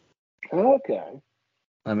 Okay.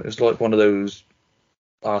 It was like one of those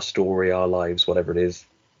Our Story, Our Lives, whatever it is,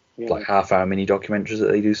 like half-hour mini documentaries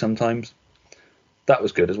that they do sometimes. That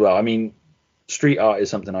was good as well. I mean, street art is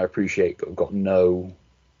something I appreciate, but I've got no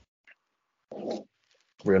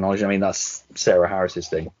real knowledge. I mean, that's Sarah Harris's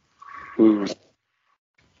thing.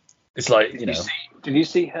 It's like, Did you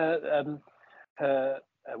see her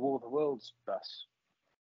War of the Worlds bus?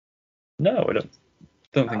 No, I don't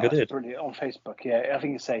think I did. Brilliant on Facebook. Yeah, I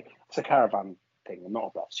think it's a caravan thing,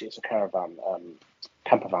 not a bus. It's a caravan,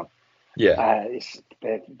 camper van. Yeah.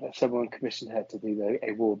 Someone commissioned her to do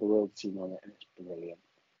a War of the Worlds scene on it, and it's brilliant.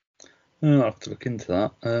 I'll have to look into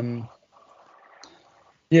that.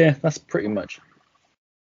 Yeah, that's pretty much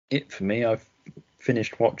it for me. I've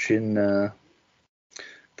finished watching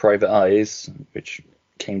Private Eyes, which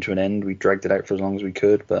came to an end. We dragged it out for as long as we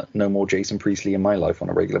could, but no more Jason Priestley in my life on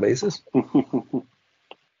a regular basis.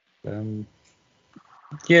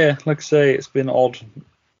 Yeah, like I say, it's been odd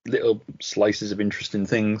little slices of interesting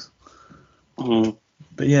things.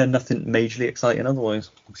 But yeah, nothing majorly exciting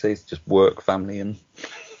otherwise. Like I say, it's just work, family, and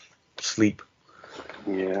sleep.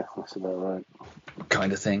 Yeah, that's about right.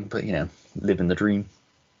 Kind of thing, but living the dream.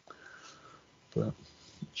 But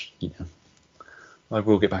I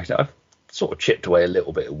will get back to it. I've sort of chipped away a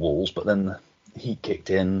little bit of walls, but then the heat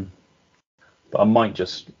kicked in. But I'm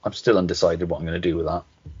still undecided what I'm going to do with that.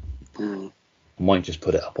 I might just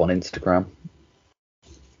put it up on Instagram,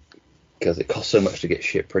 because it costs so much to get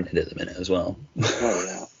shit printed at the minute as well. Oh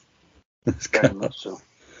yeah. It's very much so.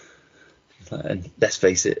 And let's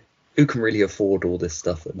face it, who can really afford all this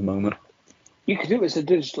stuff at the moment? You could do it as a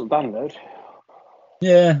digital download.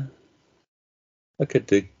 Yeah, I could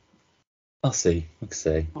do. I'll see. Like I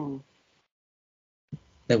say,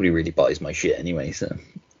 nobody really buys my shit anyway, so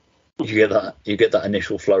you get that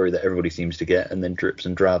initial flurry that everybody seems to get, and then drips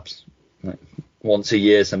and drabs. Like, once a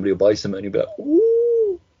year, somebody will buy something, and you'll be like,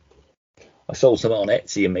 "Ooh!" I sold something on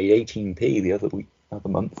Etsy and made 18p the other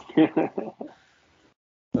month.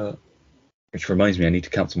 Which reminds me, I need to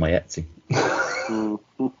cancel my Etsy. I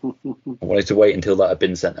wanted to wait until that had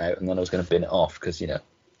been sent out, and then I was going to bin it off, because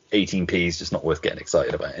 18p is just not worth getting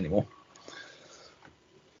excited about anymore.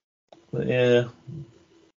 But yeah,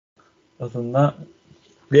 other than that,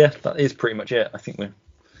 yeah, that is pretty much it. I think we're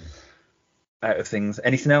out of things.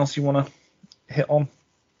 Anything else you want to hit on?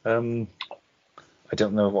 I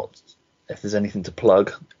don't know if there's anything to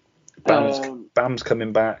plug. BAM's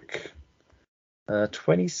coming back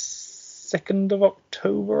 22nd of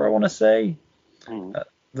October, I want to say.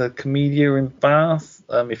 The Comedia in Bath.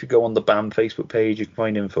 If you go on the BAM Facebook page, you can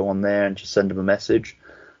find info on there and just send them a message.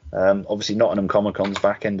 Obviously, Nottingham Comic Con's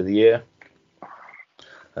back end of the year.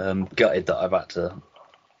 Gutted that I've had to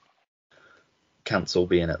cancel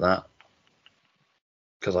being at that,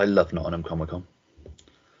 because I love Nottingham Comic Con.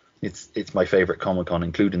 It's my favourite Comic Con,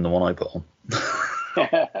 including the one I put on.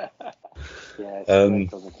 Yeah,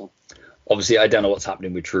 it's obviously, I don't know what's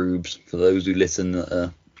happening with Trubes. For those who listen that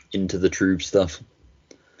are into the Trube stuff,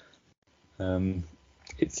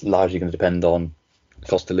 it's largely going to depend on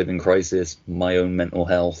cost of living crisis, my own mental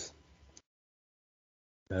health.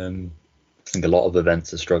 I think a lot of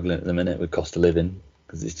events are struggling at the minute with cost of living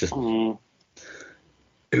because it's just who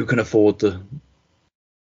can afford the.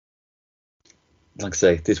 Like I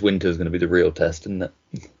say, this winter is going to be the real test, isn't it?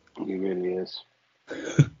 It really is.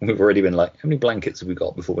 We've already been like, how many blankets have we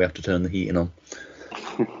got before we have to turn the heating on?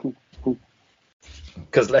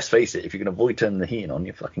 Because let's face it, if you can avoid turning the heating on,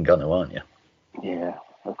 you're fucking gonna, aren't you? Yeah,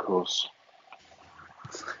 of course.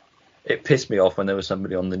 It pissed me off when there was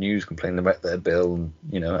somebody on the news complaining about their bill and,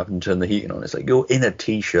 having to turn the heating on. It's like, you're in a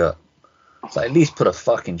t-shirt. It's like, at least put a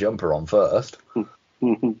fucking jumper on first.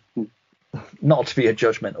 Not to be a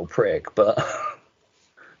judgmental prick, but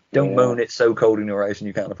don't moan it's so cold in your house and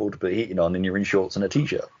you can't afford to put heating on and you're in shorts and a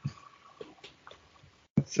t-shirt.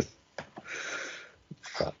 It's just,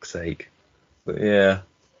 fuck's sake. But yeah,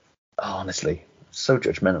 honestly, so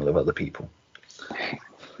judgmental of other people.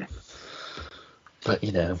 But,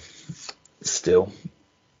 still,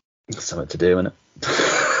 something to do, innit?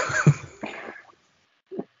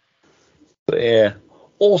 But yeah,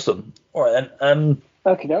 awesome. All right then.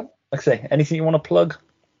 Okay, no. Like I say, anything you want to plug?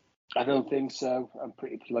 I don't think so. I'm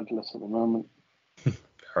pretty plugless at the moment.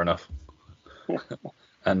 Fair enough.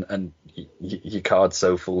 and your card's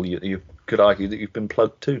so full, you could argue that you've been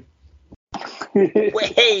plugged too.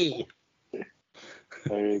 Way!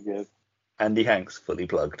 Very good. Andy Hanks fully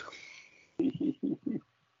plugged.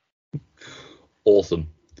 Awesome.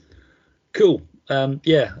 Cool.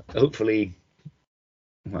 Yeah, hopefully.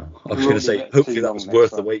 Well, I was going to say, hopefully that was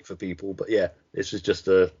worth the wait for people, but yeah, this was just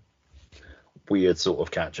a weird sort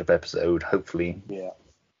of catch-up episode. Hopefully,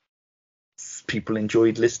 people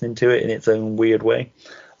enjoyed listening to it in its own weird way.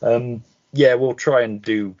 Yeah, we'll try and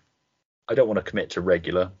do. I don't want to commit to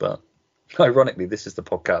regular, but ironically, this is the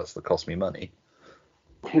podcast that cost me money.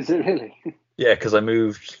 Is it really? Yeah, because I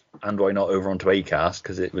moved And Why Not over onto Acast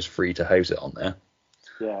because it was free to house it on there.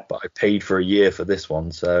 Yeah. But I paid for a year for this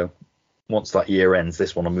one, so once that year ends,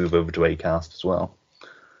 this one will move over to Acast as well.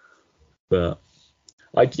 But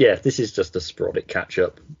this is just a sporadic catch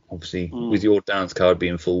up, obviously, with your dance card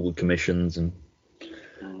being full with commissions and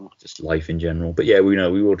just life in general. But yeah, we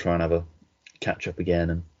will try and have a catch up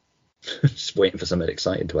again and just waiting for something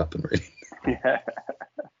exciting to happen, really. Yeah.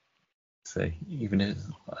 So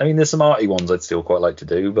there's some arty ones I'd still quite like to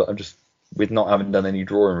do, but I'm just, with not having done any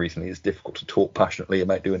drawing recently, it's difficult to talk passionately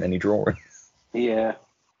about doing any drawing. Yeah.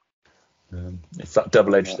 It's that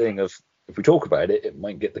double-edged thing of, if we talk about it, it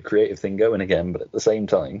might get the creative thing going again, but at the same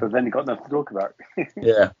time. But then you've got nothing to talk about.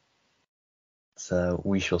 Yeah. So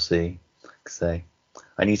we shall see. Say,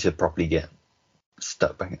 I need to properly get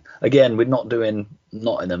stuck back in. Again, we're not doing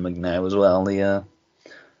Nottingham now as well. The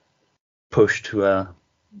push to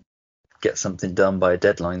get something done by a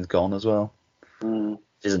deadline's gone as well.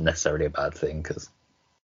 Isn't necessarily a bad thing, because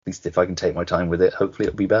at least if I can take my time with it, hopefully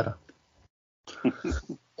it'll be better.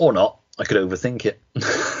 Or not. I could overthink it.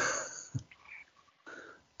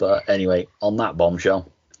 But anyway, on that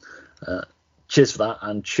bombshell, cheers for that,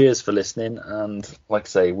 and cheers for listening. And like I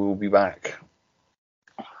say, we'll be back.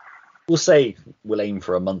 We'll aim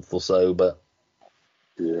for a month or so, but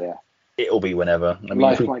yeah, it'll be whenever. I mean,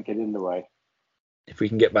 life might get in the way. If we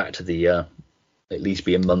can get back to the at least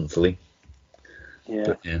be a monthly. Yeah.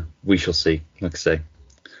 But yeah, we shall see. Like I say.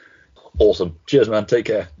 Awesome. Cheers, man. Take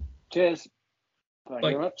care. Cheers. Thank you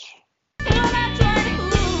very much.